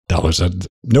 $19.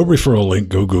 No referral link.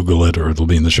 Go Google it or it'll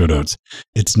be in the show notes.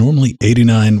 It's normally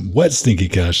 89 wet stinky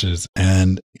caches.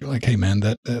 And you're like, hey man,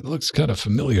 that looks kind of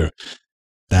familiar.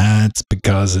 That's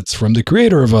because it's from the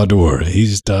creator of Audor.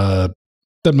 He's done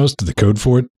most of the code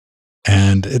for it.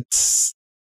 And it's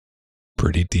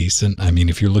pretty decent. I mean,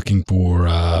 if you're looking for,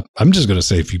 I'm just going to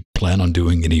say if you plan on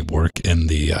doing any work in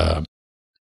the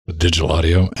digital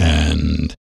audio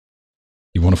and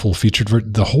you want a full featured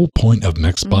version, the whole point of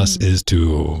Mixbus is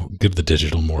to give the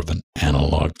digital more of an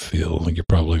analog feel. Like you're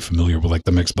probably familiar with like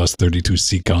the Mixbus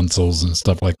 32C consoles and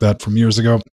stuff like that from years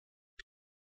ago.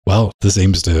 Well, this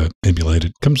aims to emulate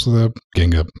it. Comes with a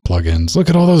gang of plugins. Look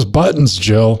at all those buttons,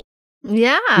 Jill.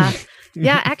 Yeah.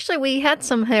 Yeah, actually, we had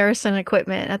some Harrison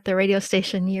equipment at the radio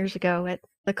station years ago at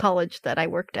the college that I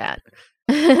worked at.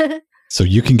 So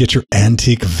you can get your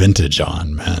antique vintage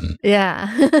on, man. Yeah.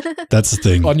 That's the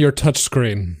thing. On your touch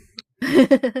screen.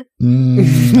 I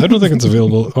don't think it's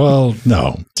available. Well,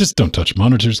 no. Just don't touch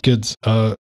monitors, kids.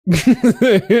 I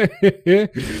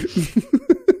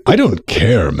don't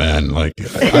care, man. Like,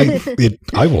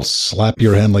 I will slap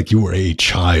your hand like you were a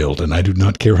child, and I do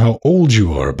not care how old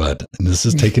you are, but this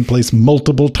has taken place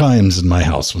multiple times in my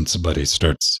house when somebody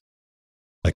starts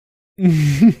like,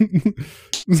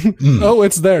 oh,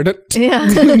 it's there. Yeah.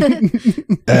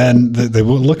 And they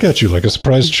will look at you like a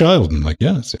surprised child, and like,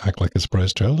 yes, act like a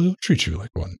surprised child. They'll treat you like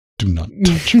one. Do not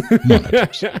touch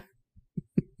monitors.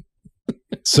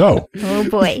 So, oh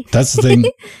boy, that's the thing.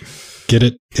 Get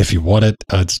it if you want it.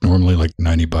 It's normally like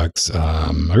 $90.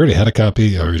 I already had a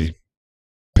copy. I already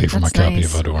paid for my copy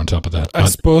of Audor on top of that. I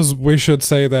suppose we should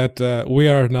say that we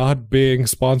are not being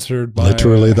sponsored by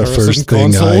literally the Harrison first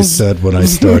thing consoles. I said when I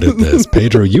started this.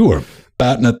 Pedro, you are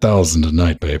batting 1,000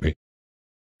 tonight, baby.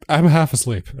 I'm half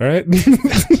asleep, all right?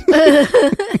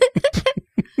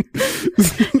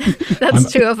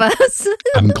 That's two of us.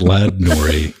 I'm glad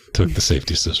Nori took the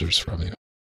safety scissors from you.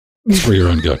 It's for your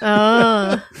own good.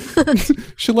 Oh.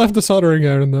 She left the soldering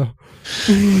iron, though.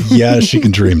 Yeah, she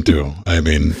can dream, too. I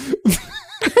mean...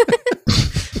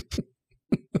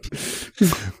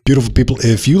 Beautiful people,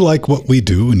 if you like what we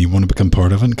do and you want to become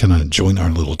part of it and kind of join our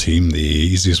little team, the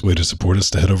easiest way to support us is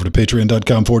to head over to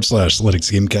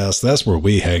patreon.com/LinuxGameCast. That's where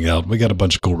we hang out. We got a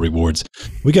bunch of cool rewards.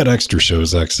 We got extra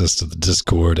shows, access to the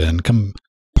Discord, and come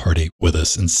party with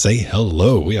us and say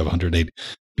hello. We have 108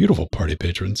 beautiful party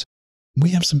patrons. We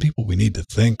have some people we need to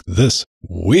thank this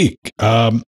week.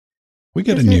 We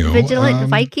get a new Vigilant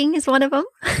Viking is one of them.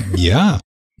 Yeah.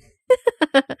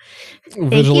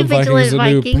 Vigilant Viking is a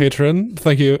new Viking. patron.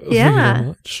 Thank you. Thank you very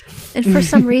much. And for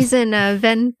some reason,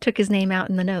 Ven took his name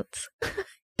out in the notes.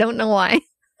 Don't know why.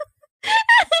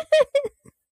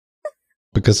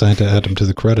 Because I had to add him to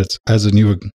the credits as a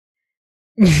new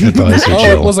advisor. Oh,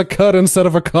 Jill. it was a cut instead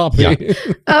of a copy. Yeah.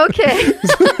 Okay.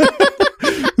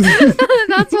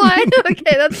 That's why.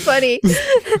 Okay, that's funny.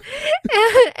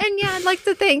 And yeah, I'd like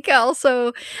to thank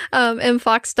also M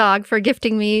Fox Dog for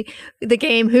gifting me the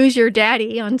game Who's Your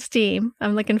Daddy on Steam.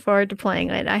 I'm looking forward to playing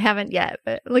it. I haven't yet,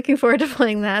 but looking forward to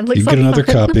playing that. You can get another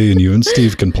copy, and you and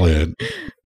Steve can play it.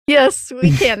 Yes,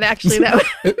 we can actually. That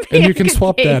would be And a you can good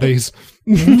swap game. daddies.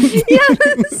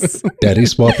 Yes. Daddy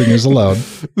swapping is allowed.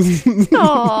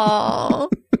 Aww.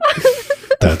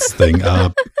 That's the thing.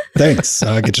 Thanks.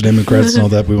 Get your name and credits and all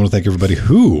that. We want to thank everybody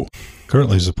who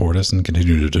currently support us and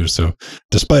continue to do so.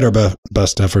 Despite our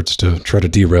best efforts to try to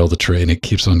derail the train, it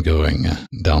keeps on going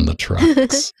down the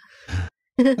tracks.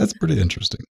 That's pretty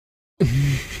interesting.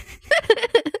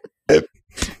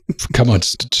 Come on,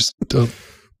 just a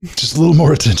little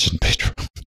more attention, Pedro.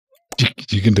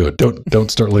 You can do it. Don't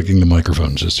start licking the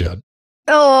microphone just yet.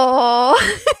 Oh.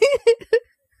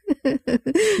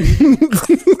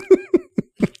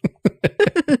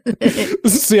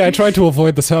 See, I tried to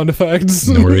avoid the sound effects.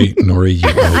 Nori, you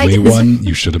owe me one.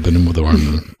 You should have been in with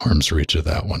arm's reach of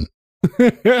that one.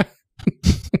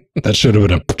 That should have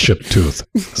been a chipped tooth,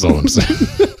 is all I'm saying.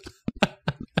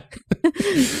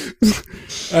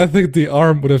 I think the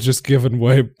arm would have just given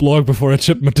way long before I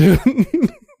chipped my tooth.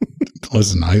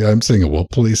 Listen, I'm seeing a wool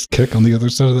police kick on the other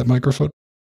side of that microphone.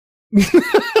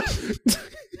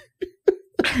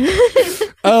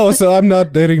 Oh, so I'm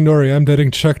not dating Nori. I'm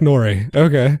dating Chuck Nori.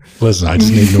 Okay. Listen, I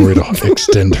just need Nori to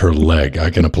extend her leg. I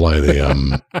can apply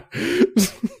the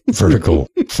vertical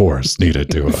force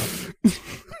needed to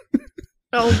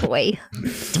Oh boy.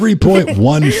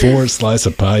 3.14 slice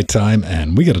of pie time,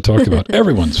 and we got to talk about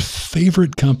everyone's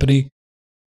favorite company.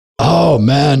 Oh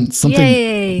man, something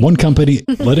Yay. one company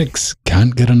Linux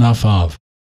can't get enough of.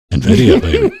 NVIDIA,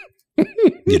 baby.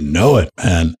 You know it,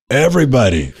 man.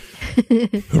 Everybody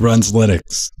who runs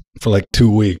Linux for like 2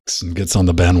 weeks and gets on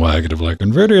the bandwagon of like,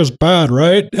 NVIDIA's bad,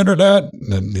 right? Internet.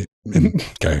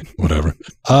 Okay, whatever.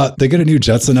 They get a new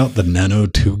Jetson out, the Nano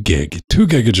 2 gig. 2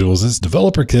 gigajoules. This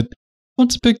developer kit.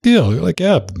 What's the big deal? You're like,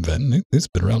 yeah, Ben, it's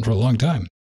been around for a long time.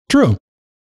 True.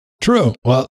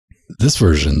 Well, this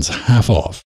version's half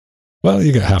off. Well,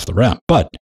 you got half the RAM. But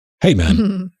hey,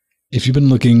 man, if you've been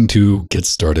looking to get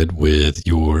started with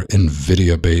your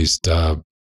NVIDIA-based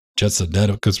Jetson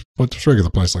Nano, because what's regular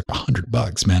price like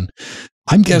 $100, man.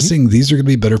 I'm guessing these are going to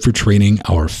be better for training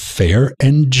our fair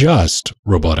and just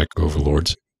robotic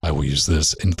overlords. I will use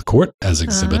this in the court as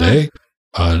Exhibit A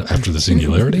after the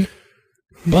singularity.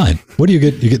 But what do you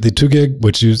get? You get the 2 gig,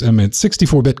 which is,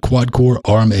 64-bit quad-core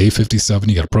ARM A57.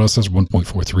 You got a processor,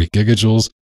 1.43 gigajoules,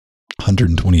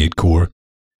 128 core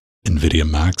NVIDIA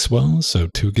Maxwell, so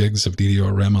 2 gigs of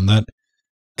DDR RAM on that.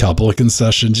 Couple of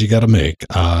concessions you got to make.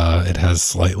 It has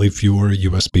slightly fewer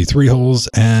USB 3 holes,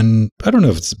 and I don't know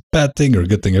if it's a bad thing or a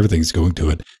good thing. Everything's going to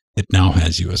it. It now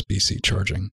has USB-C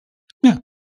charging. Yeah.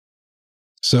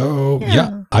 So,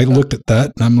 yeah, I looked at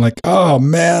that, and I'm like, oh,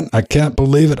 man, I can't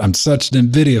believe it. I'm such an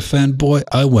NVIDIA fanboy.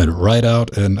 I went right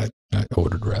out, and I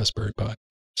ordered Raspberry Pi.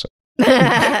 So.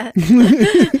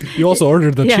 You also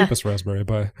ordered the cheapest Raspberry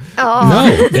Pi. Oh.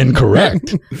 No,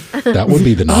 incorrect. That would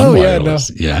be the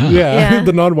non-wireless. Yeah,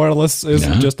 the non-wireless is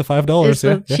just the $5. It's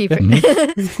cheaper.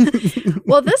 Mm-hmm.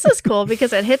 Well, this is cool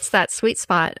because it hits that sweet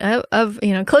spot of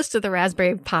close to the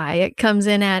Raspberry Pi. It comes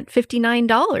in at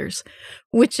 $59,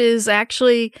 which is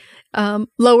actually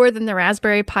lower than the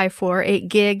Raspberry Pi 4 8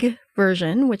 gig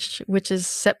version, which is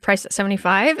set priced at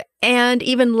 $75, and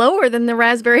even lower than the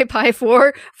Raspberry Pi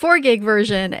 4 4 gig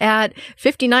version at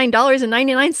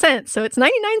 $59.99. So it's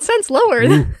 99 cents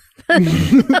lower.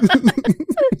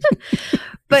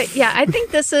 But yeah, I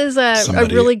think this is a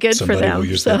really good for them. Somebody will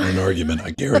use that in an argument,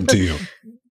 I guarantee you.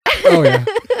 Oh yeah.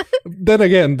 Then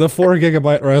again, the 4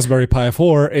 gigabyte Raspberry Pi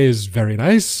 4 is very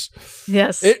nice.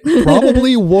 Yes. It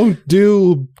probably won't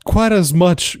do quite as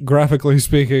much, graphically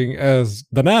speaking, as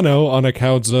the Nano on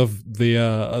accounts of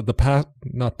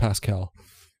not Pascal.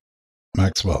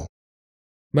 Maxwell,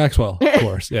 of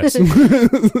course, yes.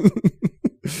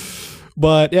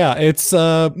 But yeah, it's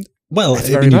Well, That's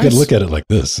I very mean, you nice. could look at it like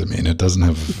this. I mean, it doesn't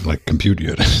have like compute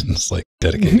unit. It's like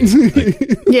dedicated.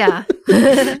 Like, Yeah.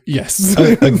 Yes.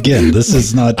 again, this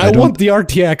is not. I want the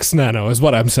RTX Nano, is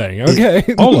what I'm saying.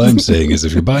 Okay. All I'm saying is,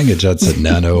 if you're buying a Jetset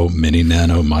Nano, Mini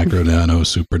Nano, Micro Nano,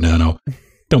 Super Nano,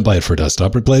 don't buy it for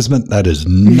desktop replacement. That is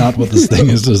not what this thing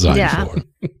is designed Yeah. for.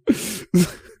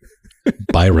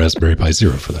 Buy a Raspberry Pi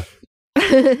Zero for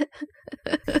that.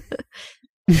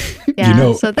 Yeah, You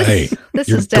know, so this, hey, this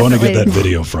you're is going to definitely get that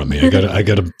video from me. I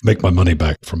gotta make my money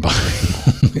back from buying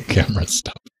the camera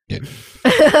stuff. Yeah.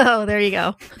 Oh, there you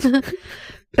go.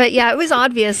 But yeah, it was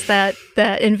obvious that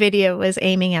NVIDIA was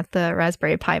aiming at the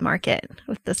Raspberry Pi market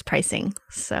with this pricing.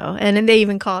 So, and then they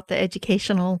even call it the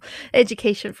education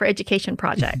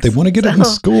project. They want to get it in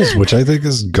schools, which I think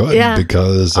is good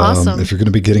because Awesome. if you're going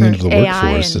to be getting For into the AI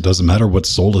workforce, and- it doesn't matter what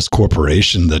soulless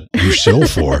corporation that you shill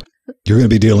for. You're going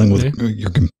to be dealing with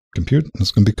your compute.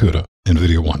 It's going to be CUDA,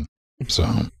 NVIDIA One. So,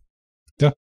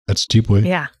 yeah, that's a cheap way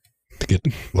Yeah. to get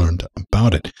learned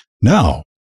about it. Now,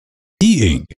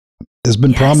 e-ink has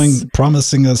been Yes.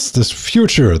 promising us this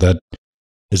future that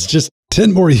is just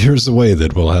 10 more years away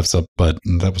that we'll have some, but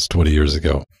that was 20 years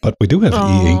ago. But we do have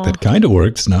e-ink that kind of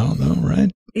works now, though,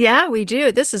 right? Yeah, we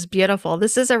do. This is beautiful.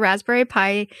 This is a Raspberry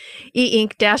Pi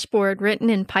e-ink dashboard written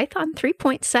in Python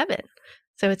 3.7.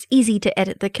 So it's easy to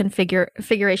edit the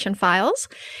configuration files.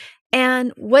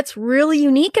 And what's really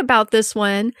unique about this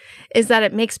one is that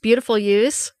it makes beautiful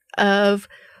use of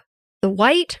the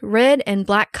white, red, and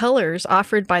black colors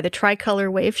offered by the Tricolor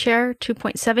WaveShare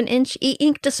 2.7-inch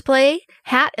e-ink display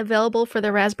hat available for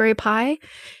the Raspberry Pi.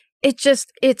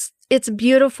 It's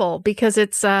beautiful because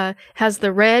it's has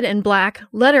the red and black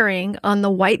lettering on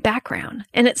the white background.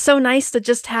 And it's so nice to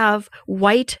just have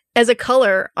white as a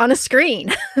color on a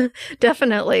screen.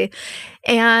 Definitely.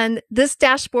 And this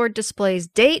dashboard displays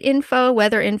date info,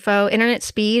 weather info, internet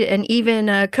speed, and even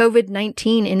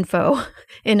COVID-19 info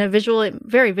in a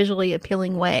very visually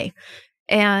appealing way.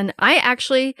 And I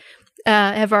actually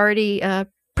have already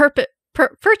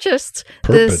purchased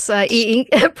this e-ink.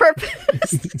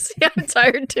 See, I'm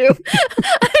tired too.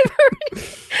 I've already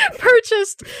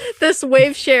purchased this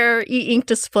WaveShare e-ink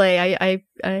display.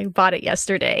 I bought it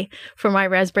yesterday for my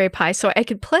Raspberry Pi so I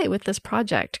could play with this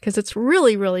project because it's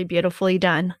really, really beautifully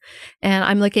done. And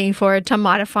I'm looking forward to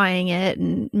modifying it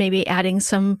and maybe adding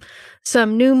some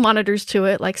new monitors to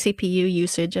it, like CPU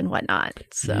usage and whatnot.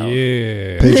 So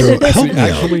Yeah. Pedro, help me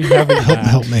Actually out. having that.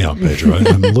 Help me out, Pedro.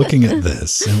 I'm looking at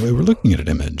this, and we're looking at an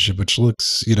image which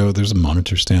looks, there's a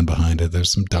monitor stand behind it.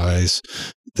 There's some dice.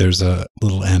 There's a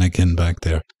little Anakin back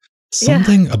there.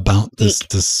 Something about this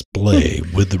display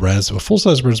with the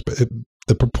full-size Raspberry,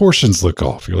 the proportions look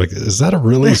off. You're like, is that a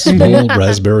really small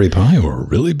Raspberry Pi or a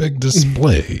really big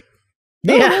display?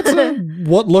 No, Yeah. that's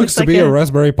what looks It's to like be a a-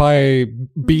 Raspberry Pi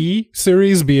B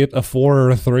series, be it a 4 or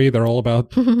a 3. They're all about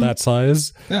that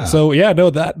size. Yeah. So yeah, no,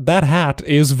 that hat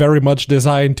is very much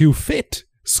designed to fit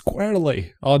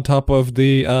squarely on top of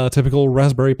the typical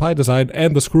Raspberry Pi design,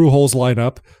 and the screw holes line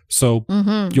up, so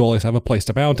you always have a place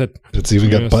to mount it. It's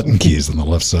even got Yes. button keys on the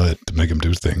left side to make them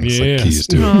do things like Yes. keys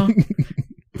do. Oh.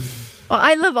 Well,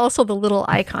 I love also the little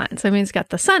icons. I mean, it's got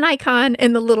the sun icon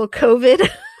and the little COVID.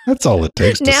 That's all it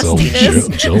takes to sell Nastiness.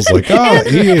 Jill's like,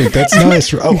 e-ink, that's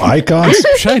nice. Oh, icons.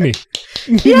 Shiny.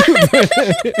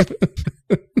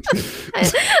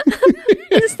 I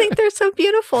just think they're so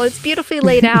beautiful. It's beautifully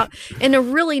laid out in a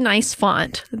really nice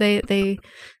font. They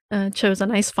chose a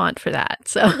nice font for that.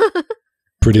 So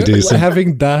Pretty decent.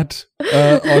 Having that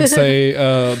on, say,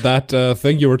 that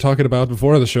thing you were talking about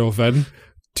before the show, Ven,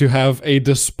 to have a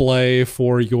display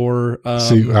for your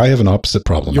See, I have an opposite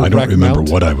problem. your I don't rack remember mount?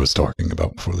 what I was talking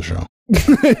about before the show.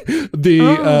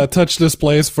 the touch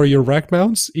displays for your rack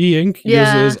mounts. E-ink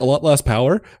Yeah. uses a lot less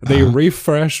power. They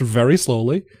refresh very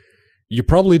slowly. You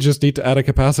probably just need to add a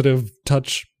capacitive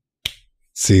touch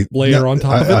See, layer on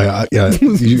top of it.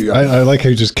 I like how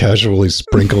you just casually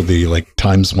sprinkled the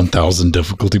times 1,000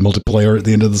 difficulty multiplier at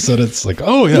the end of the sentence. Like,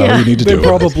 oh yeah, you need to do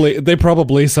it. They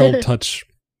probably sell touch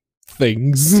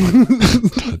things.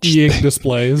 E-ink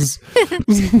displays.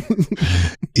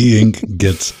 E-ink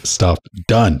gets stuff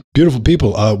done. Beautiful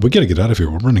people. We got to get out of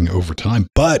here. We're running over time.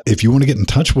 But if you want to get in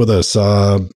touch with us,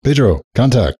 Pedro,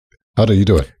 contact. How do you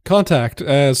do it? Contact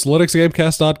as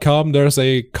linuxgamecast.com. There's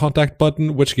a contact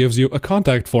button which gives you a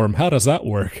contact form. How does that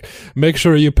work? Make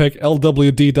sure you pick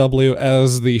LWDW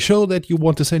as the show that you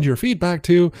want to send your feedback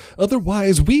to.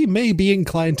 Otherwise, we may be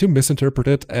inclined to misinterpret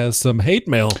it as some hate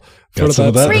mail for Got some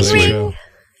of that that this week. show.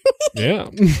 Yeah.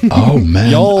 Oh man,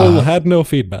 Y'all had no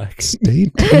feedback. stay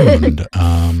tuned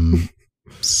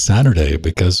Saturday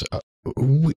because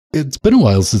it's been a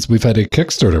while since we've had a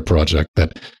Kickstarter project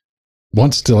that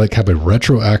wants to like have a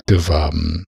retroactive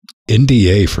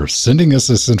NDA for sending us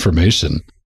this information.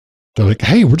 They're like,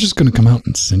 hey, we're just going to come out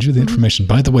and send you the information.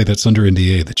 By the way, that's under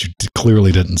NDA that you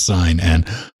clearly didn't sign. And,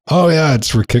 oh, yeah, it's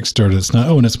for Kickstarter. It's not.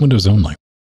 Oh, and it's Windows only.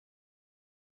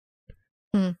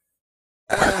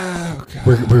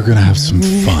 We're going to have some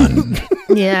fun.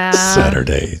 Yeah.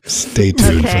 Saturday. Stay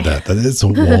tuned for that. That is a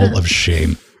wall of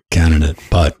shame candidate,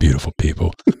 but beautiful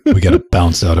people. We got to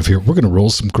bounce out of here. We're going to roll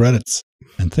some credits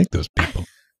and thank those people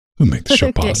who make the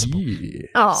show possible.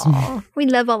 Oh, we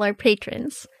love all our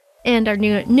patrons. And our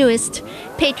newest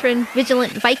patron,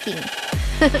 Vigilant Viking.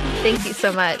 Thank you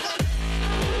so much.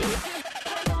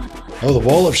 Oh, the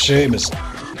wall of shame is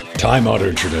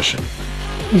time-honored tradition.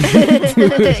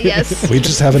 Yes. We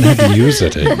just haven't had to use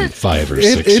it in 5 or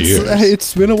 6 years.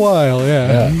 It's been a while,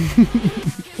 yeah.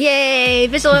 Yay!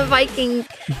 Vigilant Viking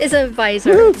is an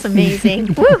advisor. It's amazing.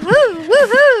 Woohoo!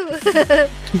 Woohoo!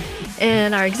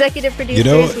 And our executive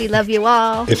producers, we love you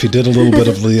all. If you did a little bit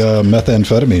of the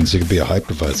methamphetamines, you could be a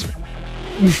hypervisor.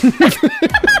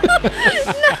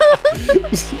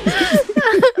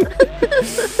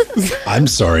 No. I'm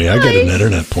sorry, I get an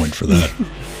internet point for that.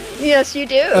 Yes, you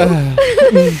do.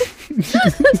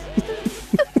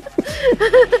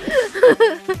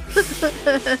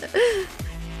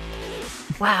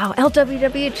 Wow,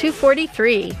 LWW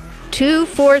 243.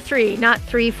 243, not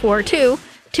 342.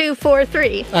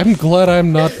 243. I'm glad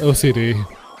I'm not OCD.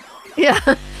 Yeah,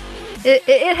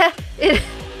 it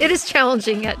is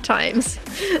challenging at times.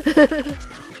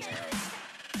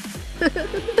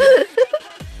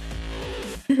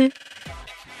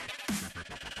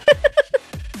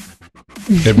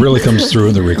 It really comes through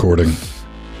in the recording.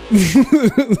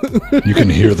 You can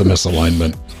hear the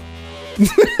misalignment.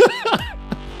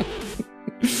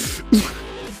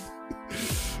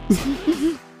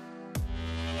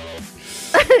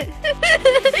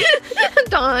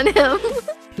 Dawn him.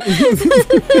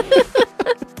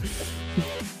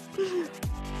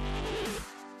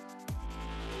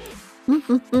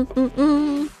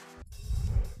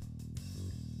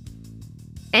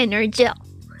 Energel.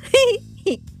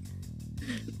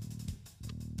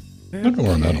 I don't know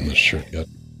where I'm at on this shirt yet.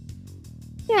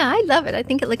 Yeah, I love it. I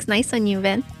think it looks nice on you,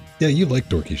 Ben. Yeah, you like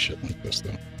dorky shit like this,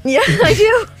 though. Yeah, I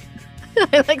do.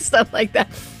 I like stuff like that.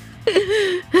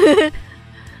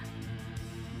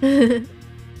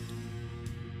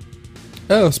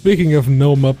 Oh, speaking of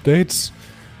GNOME updates,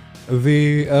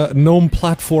 the GNOME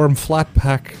platform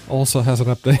Flatpak also has an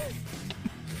update.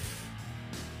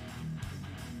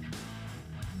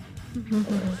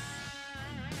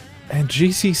 And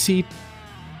GCC...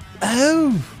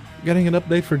 Oh! Getting an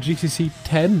update for GCC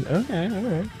 10? Okay,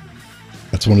 alright.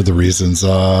 That's one of the reasons, it's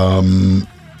one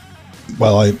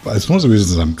of the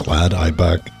reasons I'm glad I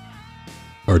back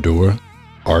Ardor,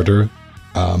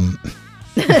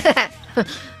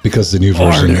 because the new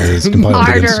version is compiled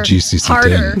against GCC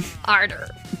 10. Ardor.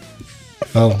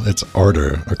 Well, it's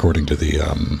Ardor, according to the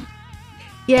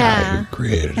guy who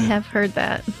created it. I have heard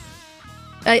that.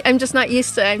 I'm just not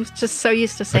used to. I'm just so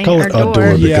used to saying I call it Ardor.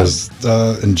 Ardor because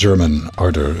in German,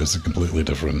 Ardor is a completely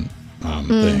different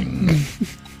thing.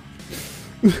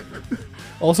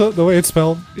 Also, the way it's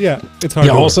spelled, it's hard.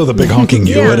 Yeah, also the big honking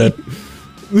U in it.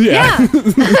 Yeah,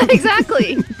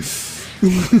 exactly.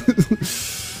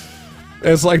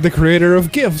 It's like the creator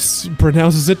of GIFs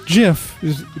pronounces it GIF.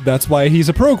 That's why he's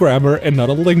a programmer and not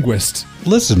a linguist.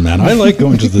 Listen, man, I like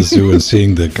going to the zoo and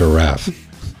seeing the giraffe.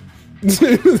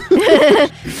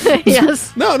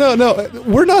 Yes. No.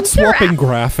 We're not swapping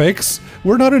graphics.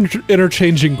 We're not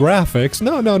interchanging graphics.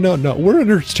 No. We're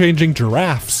interchanging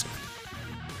giraffes.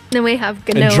 Then we have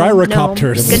GNOME. And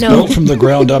gyrocopters. It was built from the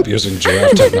ground up using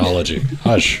giraffe technology.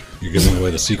 Hush, you're giving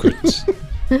away the secrets.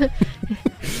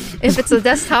 If it's a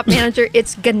desktop manager,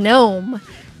 it's GNOME.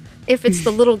 If it's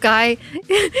the little guy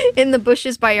in the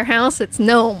bushes by your house, it's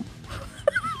GNOME.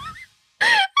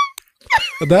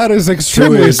 That is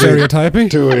extremely stereotyping.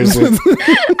 Too easy.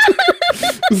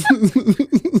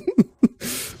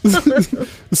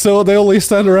 So they only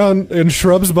stand around in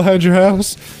shrubs behind your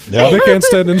house? Yep. They can't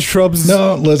stand in shrubs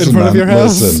in listen, front of your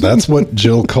house? Listen, that's what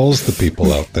Jill calls the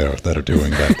people out there that are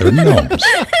doing that. They're gnomes.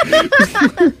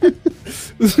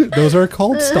 Those are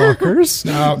called stalkers.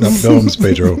 No, gnomes,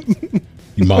 Pedro.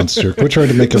 You monster. Quit trying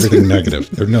to make everything negative.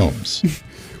 They're gnomes.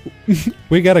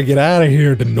 We gotta get out of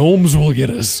here. The gnomes will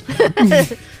get us.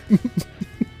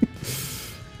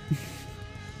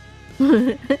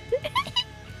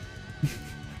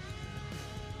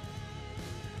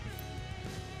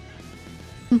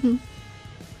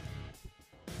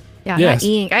 Yeah, yes. not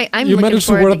e-ink. I'm you looking managed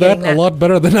to forward word that a lot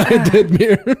better than I did,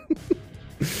 Mir.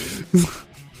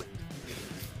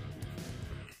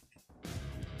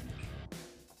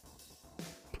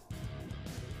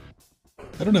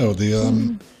 I don't know.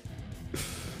 The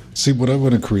see, what I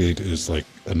want to create is like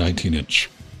a 19-inch,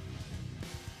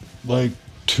 like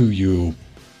 2U.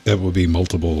 That would be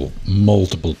multiple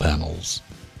panels.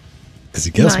 Because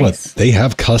guess what? They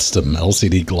have custom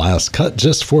LCD glass cut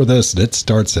just for this, and it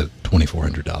starts at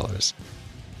 $2,400.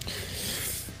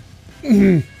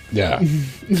 Yeah.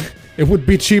 It would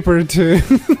be cheaper to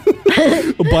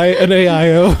buy an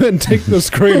AIO and take the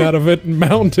screen out of it and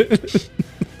mount it.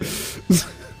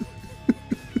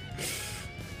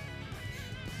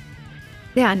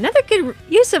 Yeah, another good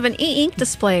use of an e-ink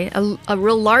display, a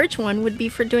real large one, would be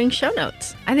for doing show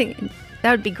notes. I think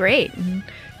that would be great.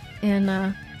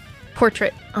 And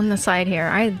portrait on the side here.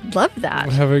 I love that.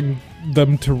 Having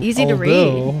them to easy to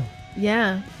read.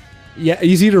 Yeah. Yeah,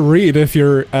 easy to read if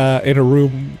you're in a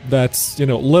room that's,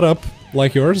 lit up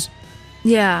like yours.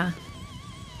 Yeah.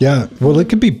 Yeah, well, it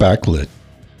could be backlit.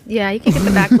 Yeah, you can get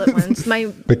the backlit ones.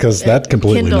 Because that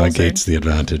completely Kindles negates the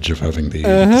advantage of having the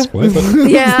display. But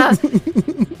yeah.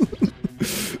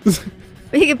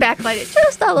 You can backlight it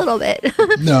just a little bit.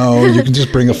 No, you can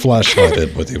just bring a flashlight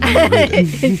in with you when you read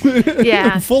it.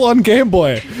 Yeah. Full on Game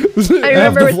Boy. I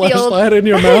remember with the flashlight in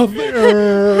your mouth.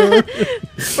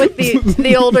 With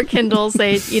the older Kindles,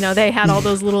 they had all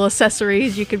those little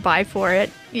accessories you could buy for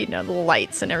it, the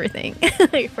lights and everything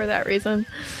for that reason.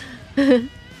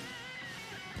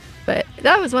 But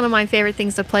that was one of my favorite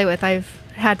things to play with. I've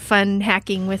had fun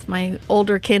hacking with my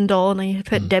older Kindle, and I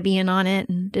put Debian on it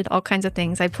and did all kinds of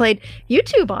things. I played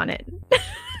YouTube on it.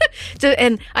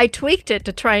 And I tweaked it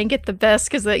to try and get the best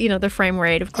because the frame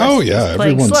rate, of course. Oh yeah,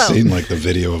 everyone's seen like the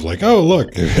video of like, oh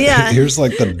look, here's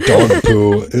like the dog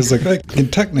poo. It's like I can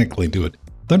technically do it.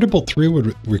 Thunderbolt 3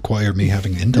 would require me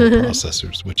having Intel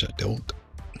processors, which I don't.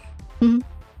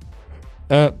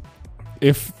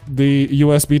 If the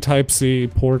USB Type-C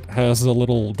port has a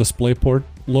little DisplayPort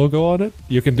logo on it,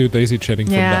 you can do daisy chaining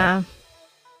from that.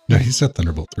 No, he said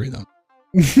Thunderbolt 3 though.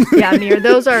 Yeah, Mir,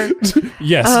 those are...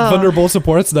 Yes, Thunderbolt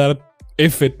supports that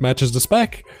if it matches the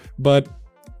spec, but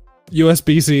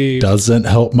USB-C... Doesn't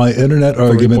help my internet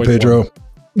argument, Pedro.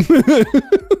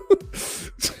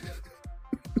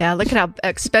 Yeah, look at how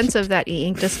expensive that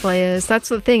e-ink display is. That's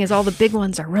the thing, is all the big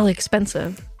ones are really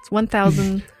expensive. It's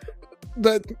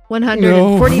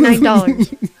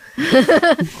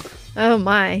 $1,149. Oh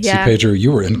my, yeah. See, Pedro,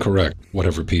 you were incorrect,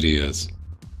 whatever PD is.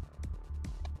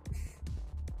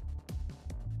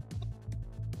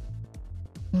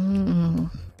 I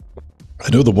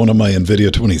know the one on my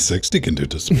NVIDIA 2060 can do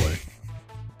display.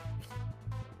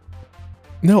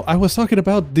 No, I was talking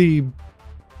about the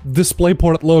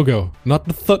DisplayPort logo, not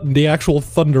the actual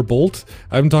Thunderbolt.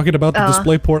 I'm talking about the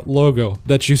DisplayPort logo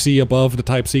that you see above the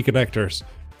Type-C connectors.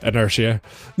 Inertia.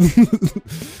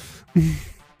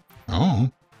 Oh.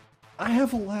 I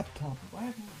have a laptop.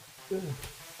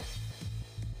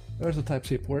 There's a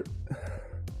Type-C port.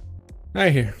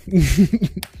 Right here.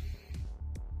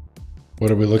 What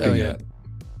are we looking at?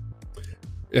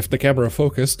 If the camera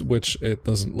focused, which it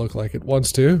doesn't look like it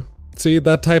wants to, see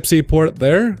that Type-C port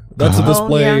there? That's a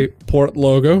display port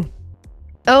logo.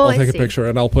 Oh, I'll take a picture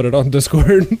and I'll put it on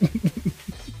Discord.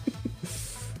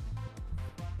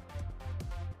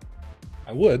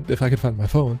 I would if I could find my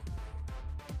phone.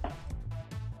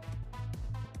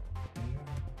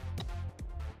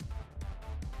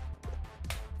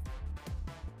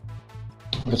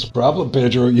 That's a problem,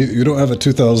 Pedro. You don't have a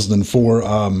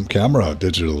 2004 camera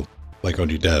digital like on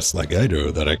your desk like I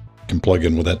do that I can plug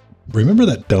in with that. Remember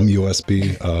that dumb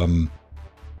USB,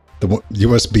 the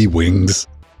USB wings?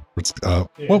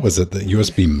 What was it? The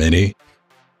USB Mini?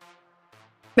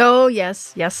 Oh,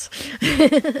 yes, yes.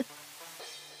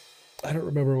 I don't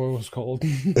remember what it was called.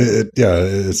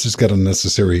 It's just got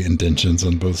unnecessary indentions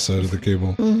on both sides of the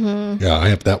cable. Yeah, I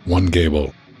have that one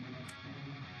cable.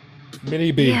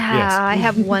 Mini B, yeah, yes. I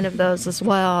have one of those as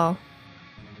well.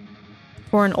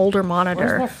 For an older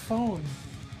monitor. Where's my phone?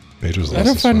 Pedro's I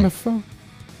don't find my phone.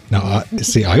 Now,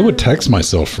 see, I would text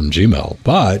myself from Gmail,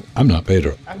 but I'm not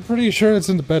Pedro. I'm pretty sure it's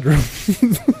in the bedroom.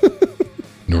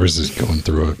 Norris is going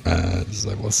through it, man. It's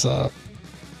like, what's up?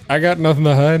 I got nothing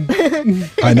to hide.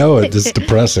 I know, it's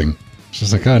depressing.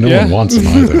 She's like, no one wants him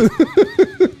either.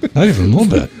 Not even a little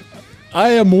bit. I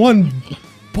am one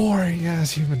boring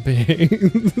ass human being.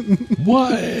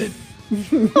 What?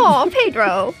 Oh,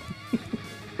 Pedro.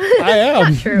 I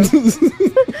am. Not true.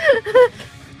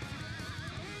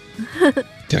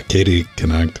 Yeah, Katie,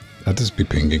 connect. I'll just be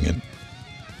pinging it.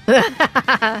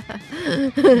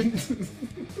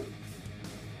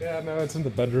 Yeah, no, it's in the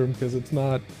bedroom because it's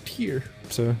not here.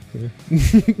 So, yeah.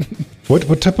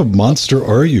 What type of monster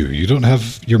are you? You don't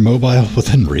have your mobile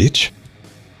within reach?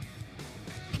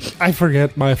 I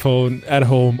forget my phone at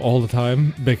home all the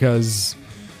time because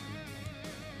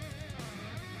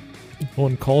no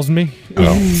one calls me.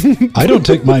 Oh. I don't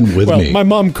take mine with me. My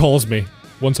mom calls me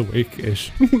once a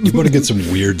week-ish. You want to get some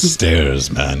weird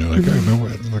stares, man. You're like, I remember,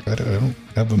 like, I don't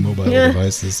have a mobile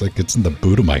device. It's like it's in the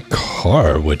boot of my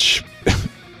car, which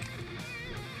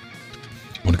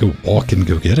want to go walk and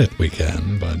go get it, we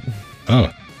can, but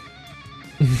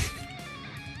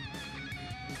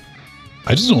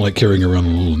I just don't like carrying around a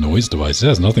little noise device. It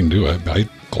has nothing to do. I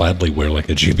gladly wear like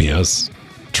a GPS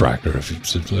tracker if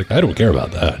it's like, I don't care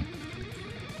about that.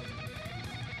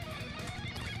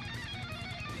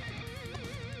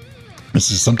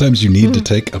 This is sometimes you need to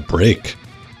take a break.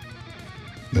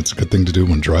 That's a good thing to do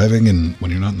when driving and when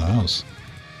you're not in the house.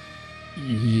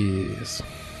 Yes.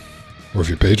 Or if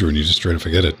you're pager and you just try to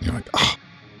forget it, and you're like, ah.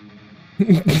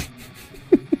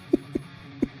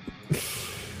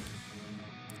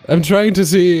 I'm trying to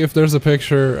see if there's a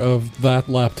picture of that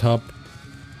laptop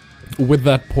with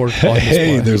that port on display.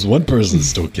 Hey, there's one person that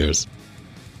still cares.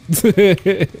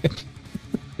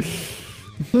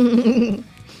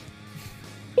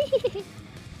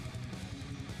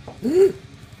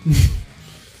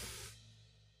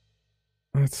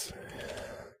 Let's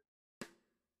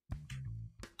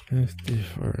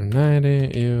 5490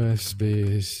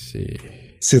 USB-C.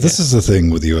 See, this is the thing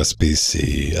with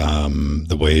USB-C.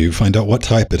 The way you find out what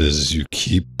type it is you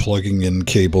keep plugging in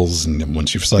cables, and then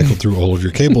once you've cycled through all of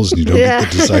your cables and you don't get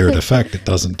the desired effect, it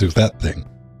doesn't do that thing.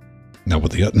 Now,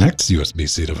 with the next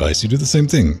USB-C device, you do the same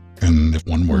thing. And if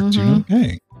one works, you're like,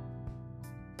 hey.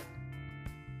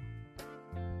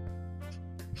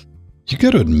 You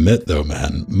got to admit, though,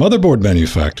 man, motherboard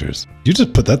manufacturers, you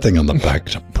just put that thing on the back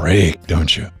to break,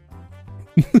 don't you?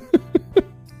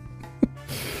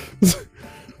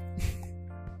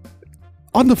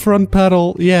 On the front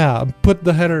panel, yeah, put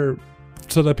the header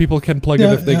so that people can plug in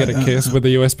if they get a case with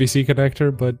the USB-C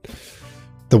connector, but...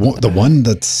 The one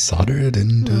that's soldered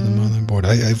into the motherboard,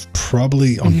 I've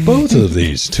probably, on both of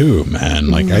these too, man,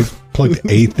 like I've plugged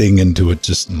a thing into it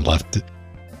just and left it.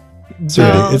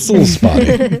 So it's a little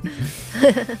spotty.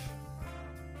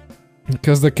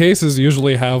 Because the cases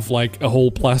usually have like a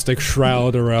whole plastic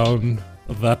shroud around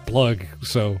that plug,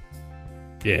 so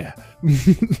yeah.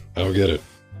 I'll get it.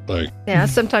 Like, yeah,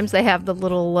 sometimes they have the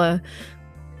little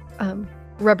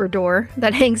rubber door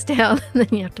that hangs down, and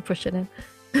then you have to push it in.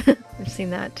 I've seen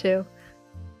that too.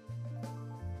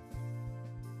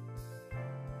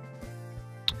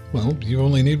 well, you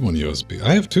only need one USB.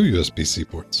 I have two USB-C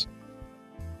ports.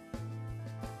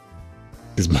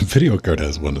 Because my video card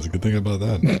has one. That's a good thing about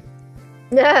that.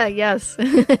 Yeah, yes.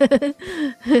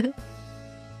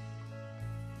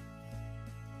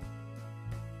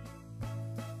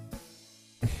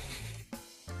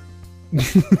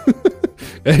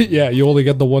 Yeah, you only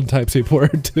get the one Type-C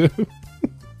port too.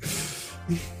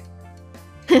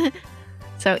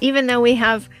 So even though we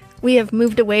have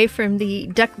moved away from the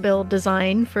duckbill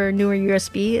design for newer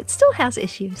USB, it still has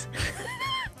issues.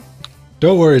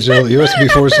 Don't worry, Jill.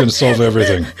 USB 4 is going to solve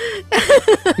everything.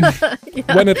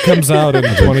 Yeah. When it comes out in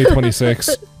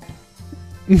 2026.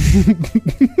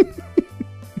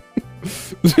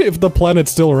 If the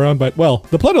planet's still around by... Well,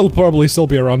 the planet will probably still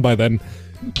be around by then.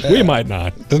 We might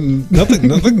not. Nothing,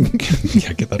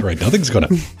 yeah, get that right. Nothing's going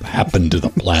to happen to the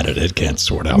planet it can't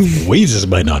sort out. We just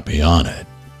might not be on it.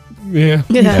 Yeah.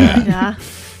 Yeah.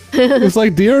 It's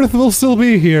like the Earth will still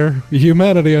be here.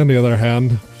 Humanity, on the other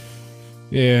hand.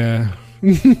 Yeah.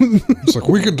 It's like,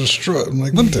 we could destroy... I'm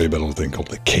like, let me tell you about a little thing called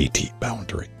the KT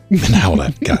boundary. And how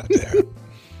that got there.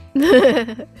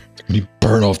 When you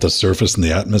burn off the surface in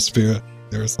the atmosphere,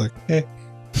 there's like, eh.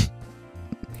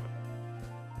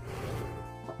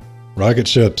 Rocket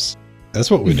ships. That's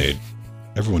what we need.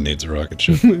 Everyone needs a rocket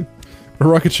ship. A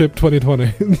rocket ship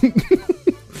 2020.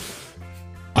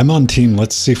 I'm on team.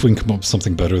 Let's see if we can come up with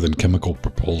something better than chemical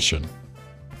propulsion.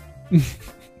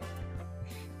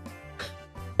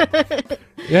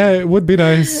 Yeah, it would be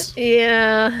nice.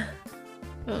 Yeah.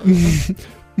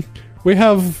 We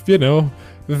have, you know,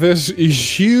 this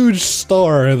huge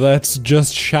star that's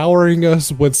just showering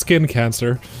us with skin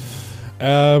cancer.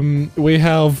 We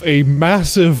have a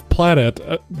massive planet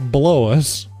below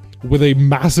us with a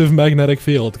massive magnetic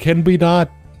field. Can we not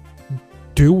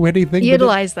do anything?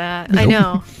 Utilize that. I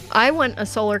know. I want a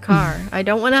solar car. I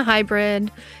don't want a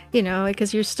hybrid, you know,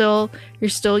 because you're still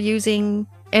using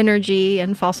energy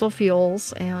and fossil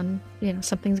fuels, and you know,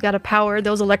 something's got to power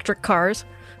those electric cars.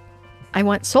 I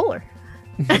want solar.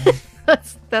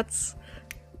 That's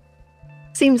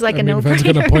Seems like a Van's no-brainer.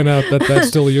 going to point out that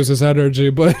still uses energy,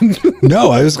 but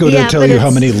No, I was going Yeah, to tell but you how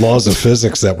it's- many laws of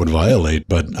physics that would violate,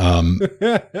 but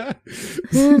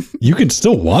you can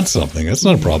still want something. That's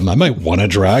not a problem. I might want a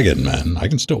dragon, man. I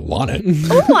can still want it.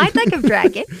 Oh, I'd like a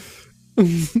dragon.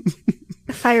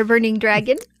 A fire-burning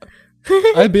dragon.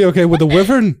 I'd be okay with a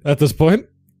wyvern at this point.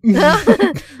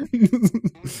 I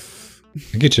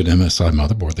get you an MSI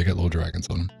motherboard. They got little dragons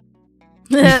on them.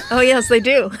 Oh yes, they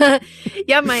do.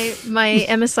 Yeah, my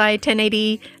MSI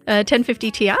 1080 1050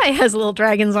 Ti has little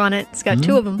dragons on it. It's got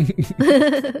two of them.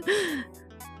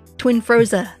 Twin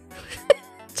Froza.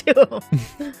 Two of them.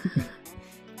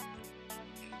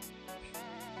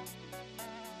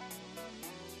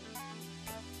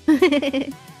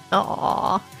 Aww.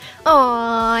 Aww,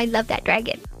 I love that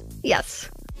dragon. Yes.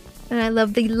 And I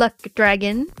love the luck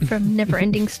dragon from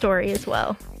Neverending Story as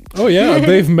well. Oh yeah,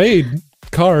 they've made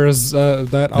cars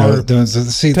that are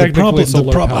See, the technically problem,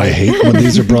 solar I powered. hate when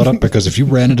these are brought up because if you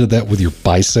ran into that with your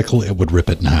bicycle, it would rip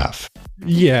it in half.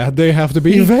 yeah, they have to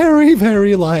be very,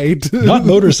 very light. Not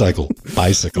motorcycle,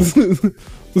 bicycle.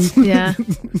 Yeah.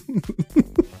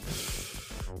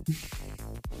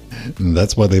 And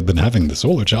that's why they've been having the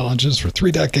solar challenges for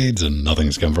 3 decades and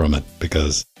nothing's come from it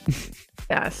because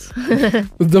Yes.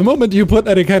 The moment you put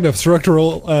any kind of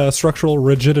structural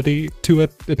rigidity to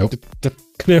it, Nope.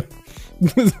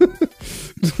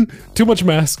 Too much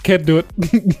mass, can't do it.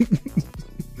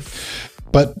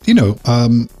 But, you know,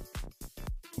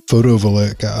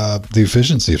 photovoltaic, the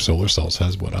efficiency of solar cells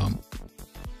has what,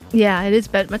 Yeah, it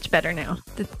is much better now.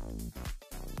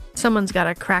 Someone's got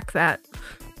to crack that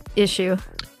issue.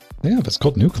 yeah, but it's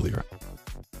called nuclear.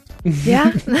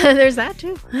 Yeah, there's that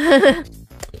too.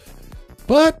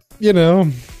 But, you know,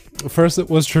 first it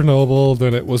was Chernobyl,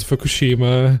 then it was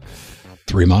Fukushima.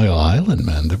 3 Mile Island,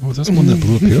 man. That's one that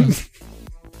blew up here.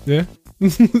 Yeah.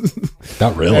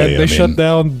 Not really. And they I shut mean,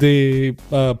 down the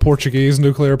Portuguese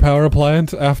nuclear power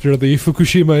plant after the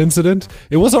Fukushima incident.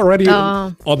 It was already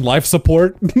on life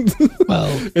support.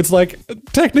 well, It's like,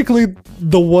 technically,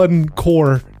 the one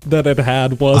core that it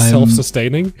had was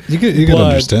self-sustaining. you can but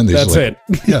understand these. That's like,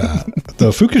 it. Yeah. The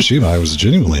Fukushima, I was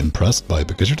genuinely impressed by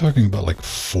because you're talking about like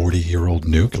 40-year-old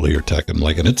nuclear tech. And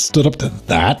like, and it stood up to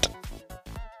that.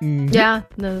 Yeah,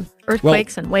 the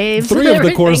earthquakes and waves. 3 and of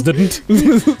the cores everything.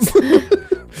 didn't.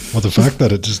 Well, the fact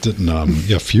that it just didn't,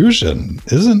 fusion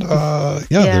isn't,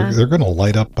 Yeah. they're going to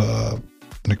light up an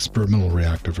experimental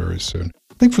reactor very soon.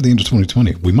 I think for the end of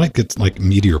 2020, we might get like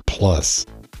Meteor Plus.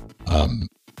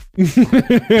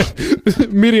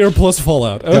 Meteor plus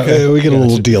Fallout. Okay, Okay. we get a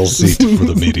little DLC for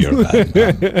the Meteor.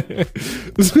 Man.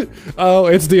 Oh,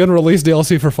 it's the unreleased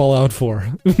DLC for Fallout 4.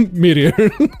 Meteor.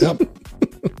 Yep.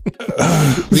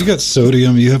 You got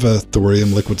sodium. You have a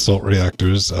thorium liquid salt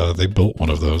reactors. They built one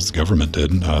of those. The government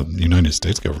did. The United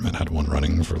States government had one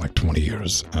running for like 20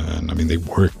 years. And I mean, they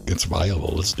work. It's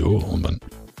viable. It's doable. But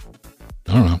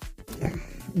I don't know.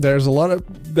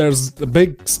 There's a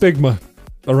big stigma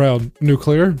around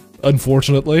nuclear,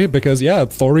 unfortunately, because yeah,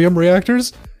 thorium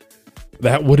reactors,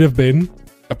 that would have been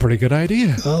a pretty good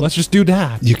idea. Let's just do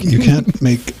that. You can't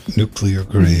make nuclear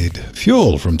grade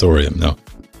fuel from thorium. No.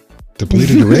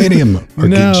 Depleted uranium or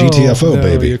GTFO, no,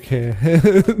 baby. You can't.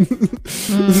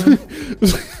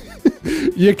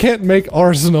 You can't make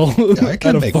arsenal I can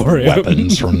out of make thorium.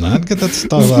 weapons from that. Get that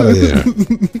stuff out of here.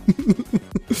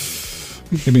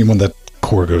 I mean, when that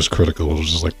core goes critical, it'll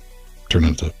just like turn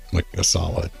into like a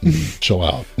solid and chill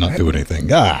out, not do anything.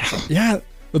 Ah, Yeah,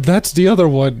 that's the other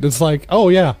one. It's like, oh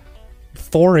yeah,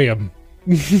 thorium.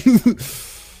 in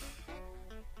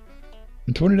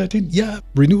 2019, yeah,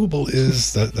 renewable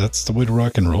is that's the way to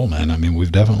rock and roll, man. I mean,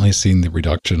 we've definitely seen the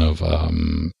reduction of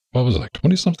what was it, like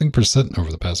 20-something%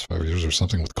 over the past 5 years or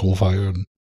something with coal-fired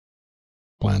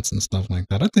plants and stuff like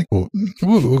that. I think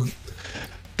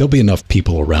there'll be enough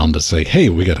people around to say, hey,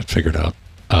 we got it figured out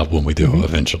when we do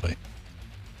eventually.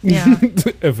 Yeah.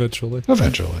 Eventually.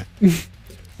 Eventually.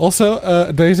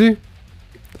 Also, Daisy,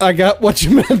 I got what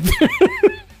you meant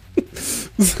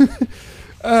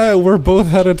there. We're both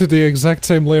headed to the exact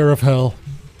same layer of hell.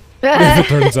 If it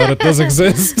turns out it does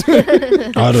exist.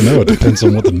 I don't know. It depends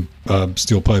on what the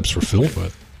steel pipes were filled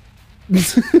with.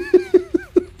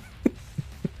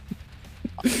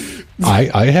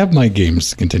 I have my games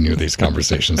to continue these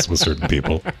conversations with certain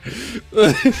people.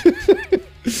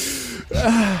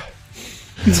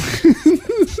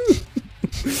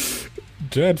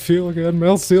 Jet fuel again,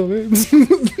 melt steel beams.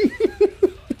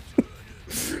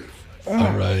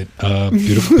 All right.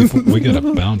 Beautiful people. We got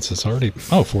a bounce. It's already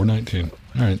 419.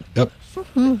 All right. Yep.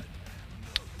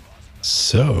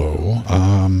 So,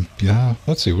 yeah,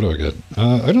 let's see. What do I get?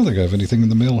 I don't think I have anything in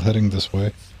the mail heading this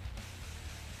way.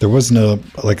 There was no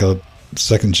like a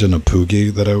second gen of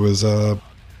Poogie that I was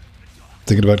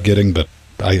thinking about getting, but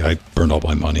I burned all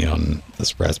my money on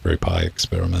this Raspberry Pi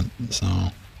experiment, so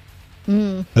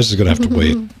I'm just gonna have to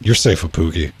wait. You're safe with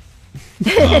Poogie.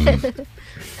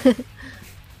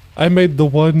 I made the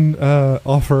one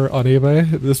offer on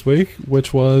eBay this week,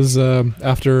 which was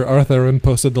after Arthur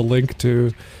posted the link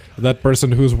to that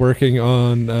person who's working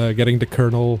on getting the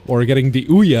kernel, or getting the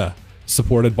Ouya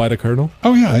supported by the kernel.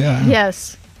 Oh yeah.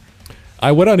 Yes.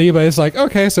 I went on eBay, it's like,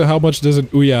 okay, so how much does an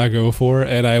Ouya go for?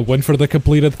 And I went for the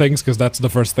completed things, because that's the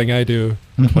first thing I do.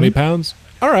 £20?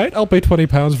 Alright, I'll pay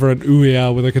 £20 for an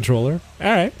Ouya with a controller.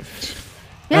 Alright.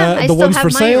 Yeah, I the still ones have for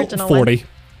my sale, original 40. one.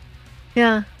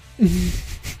 Yeah.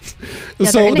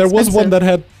 So there was one inexpensive. that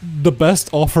had the best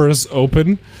offers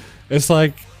open. It's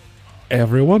like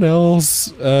everyone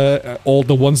else, all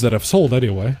the ones that have sold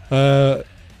anyway,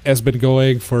 has been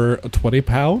going for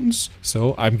 £20.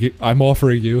 So I'm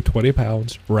offering you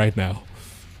 £20 right now.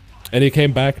 And he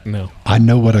came back, no. I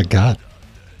know what I got.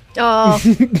 Oh,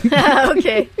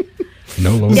 okay.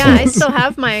 No longer. Yeah, I still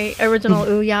have my original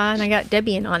Ouya, and I got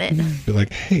Debian on it. Be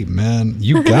like, hey man,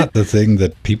 you got the thing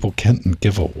that people can't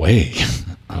give away.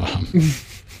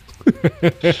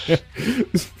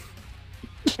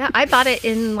 Yeah, I bought it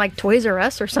in like Toys R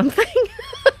Us or something.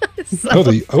 So, Oh,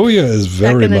 the Ouya is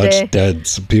very in the much day. dead.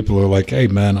 So people are like, hey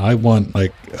man, I want all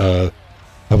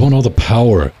the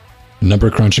power, number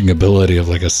crunching ability of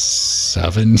like a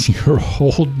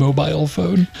 7-year-old mobile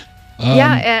phone.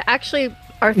 yeah, actually,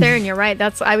 Arthurian, you're right.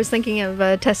 I was thinking of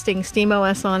testing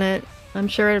SteamOS on it. I'm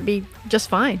sure it'd be just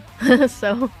fine.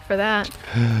 So for that,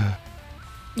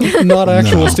 Not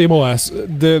actual No. SteamOS.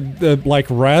 The like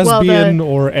Raspbian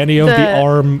or any of the the-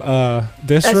 ARM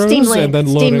distros, Steam Link, and then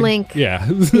Steam loading. Link. Yeah.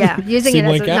 yeah, using Steam it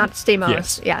as Link app? not SteamOS.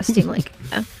 Yes. Yeah, Steam Link.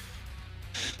 Yeah.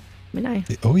 I mean,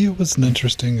 The Ouya was an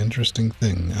interesting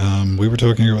thing. We were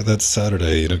talking about that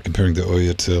Saturday, comparing the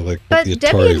Ouya to like what But the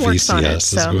Atari Debian works on VCS it, is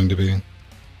so. going to be.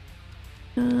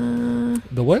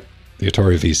 The what? The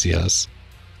Atari VCS.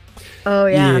 oh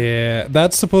yeah. Yeah,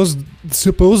 that's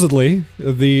supposedly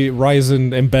the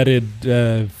Ryzen embedded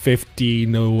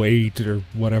 1508 or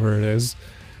whatever it is.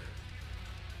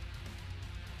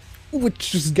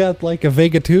 Which has got like a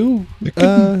Vega 2 It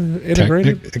can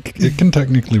integrated. It can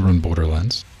technically run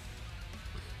Borderlands.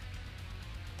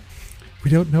 We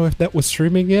don't know if that was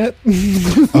streaming yet.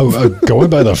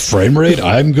 Going by the frame rate,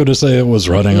 I'm going to say it was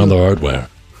running on the hardware.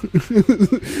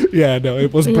 Yeah, no,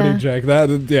 it was pretty Yeah. jacked.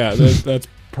 That's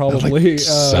probably Like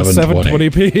 720.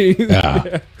 720p.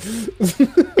 Yeah.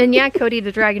 And yeah, Cody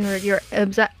the Dragon Root, you're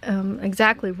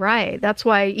exactly right. That's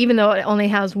why, even though it only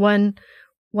has one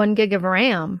gig of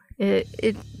RAM, it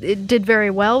did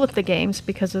very well with the games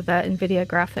because of that NVIDIA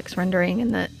graphics rendering and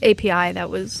the API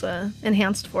that was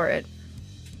enhanced for it.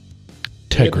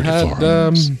 Integrity It had,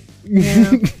 Farms.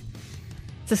 Yeah. It's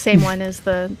the same one as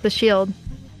the Shield.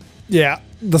 Yeah,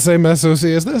 the same SoC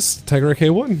as this, Tegra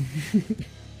K1.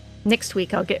 Next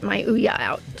week I'll get my Ouya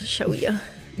out to show you.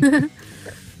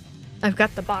 I've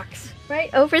got the box right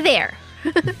over there.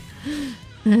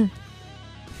 All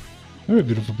right,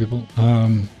 beautiful people.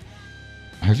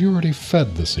 Have you already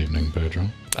fed this evening, Pedro?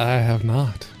 I have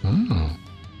not. Oh.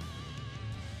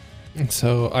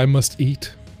 So I must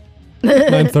eat.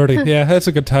 9:30. Yeah, that's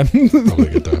a good time. Probably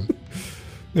a good time.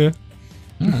 Yeah.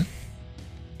 All right.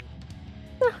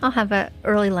 I'll have an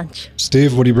early lunch.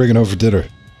 Steve, what are you bringing home for dinner?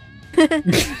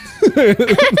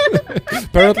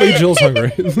 Apparently Jill's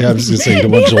hungry. Yeah, I'm just going to say, you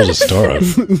don't want Joel to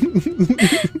starve.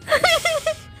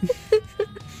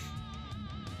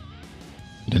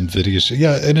 An NVIDIA Shield.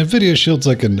 Yeah, an NVIDIA Shield's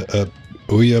like an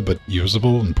Ouya, but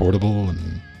usable and portable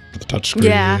and with a touchscreen.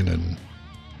 Yeah. And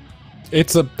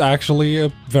It's actually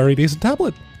a very decent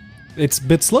tablet. It's a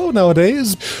bit slow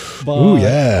nowadays. But ooh,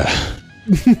 yeah.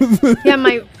 Yeah,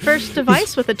 my first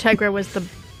device with a Tegra was the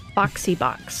Boxy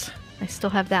Box. I still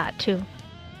have that too.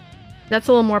 That's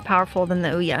a little more powerful than the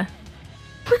Ouya.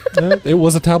 It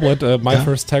was a tablet. My Yeah.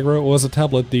 first Tegra was a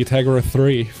tablet, the Tegra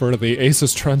 3 for the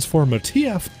Asus Transformer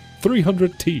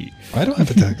TF300T. I don't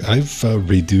have a tech. I've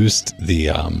reduced the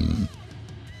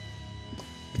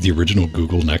original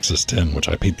Google Nexus 10, which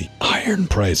I paid the iron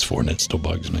price for, and it still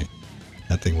bugs me.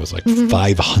 That thing was like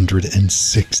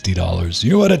 $560.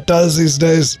 You know what it does these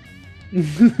days?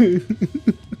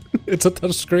 It's a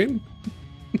touchscreen.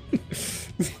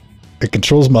 It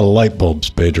controls my light bulbs,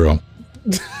 Pedro.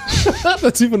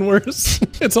 That's even worse.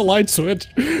 It's a light switch.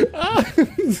 It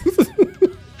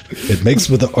makes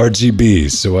with the RGB,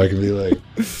 so I can be like,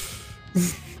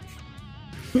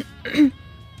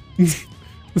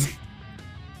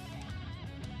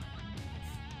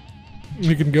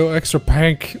 You can go extra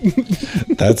pank.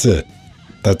 that's it.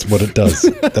 That's what it does.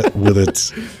 That, with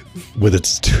its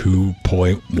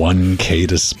 2.1K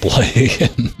display.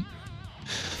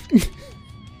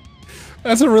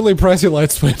 That's a really pricey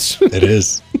light switch. It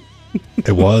is.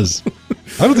 It was.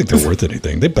 I don't think they're worth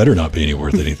anything. They better not be any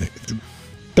worth anything.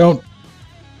 Don't.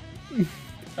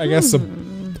 I guess a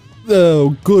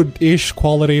good-ish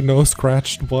quality, no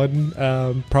scratched one.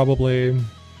 Probably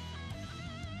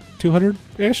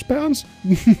 200-ish pounds.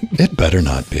 It better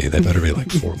not be. They better be like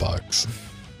 $4.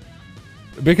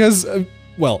 Because,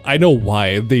 well, I know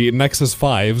why. The Nexus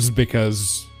 5s,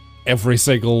 because every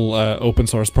single open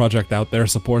source project out there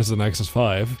supports the Nexus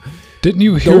 5. Didn't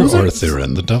you hear, Arthur,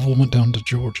 and the devil went down to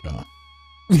Georgia?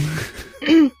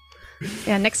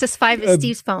 Yeah, Nexus 5 is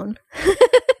Steve's phone.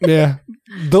 Yeah.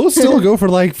 Those still go for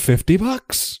like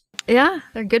 $50. Yeah,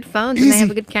 they're good phones and they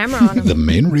have a good camera on them. The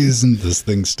main reason this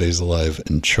thing stays alive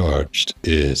and charged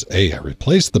is A, I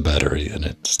replaced the battery in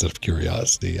it just out of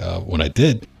curiosity when I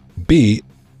did. B,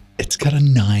 it's got a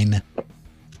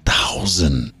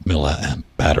 9,000 milliamp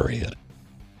battery in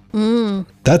it.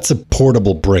 That's a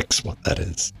portable brick's what that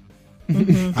is.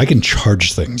 I can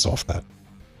charge things off that.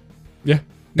 Yeah.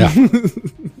 Yeah.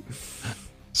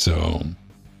 So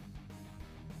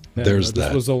there's this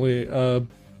that. was only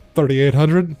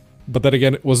 3,800, but then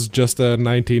again, it was just a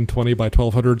 1920 by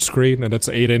 1200 screen, and it's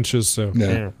 8 inches. So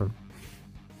yeah.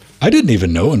 I didn't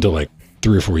even know until like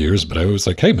 3 or 4 years, but I was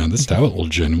like, hey man, this tablet will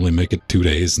genuinely make it 2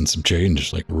 days and some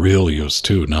change, like real use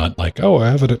too, not like, oh, I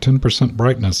have it at 10%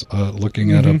 brightness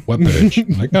looking at a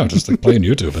webpage. Like, no, just like playing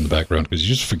YouTube in the background because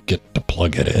you just forget to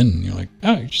plug it in. You're like,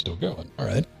 oh, you're still going. All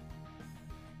right.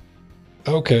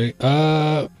 Okay,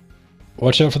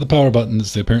 watch out for the power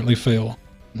buttons. They apparently fail.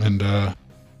 And,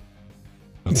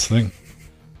 that's the thing.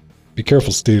 Be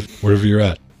careful, Steve, wherever you're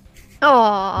at.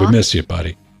 Aww. We miss you,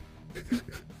 buddy.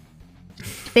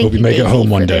 Hope you make it home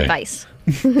one day. Advice.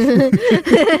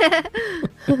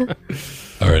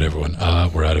 All right, everyone,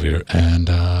 we're out of here. And,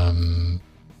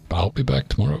 I'll be back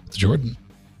tomorrow with Jordan.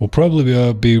 We'll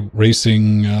probably be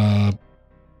racing the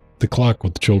clock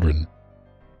with the children.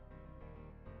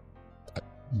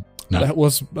 No. That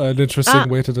was an interesting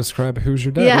way to describe who's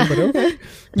your daddy, Yeah. but okay.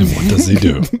 And what does he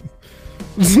do?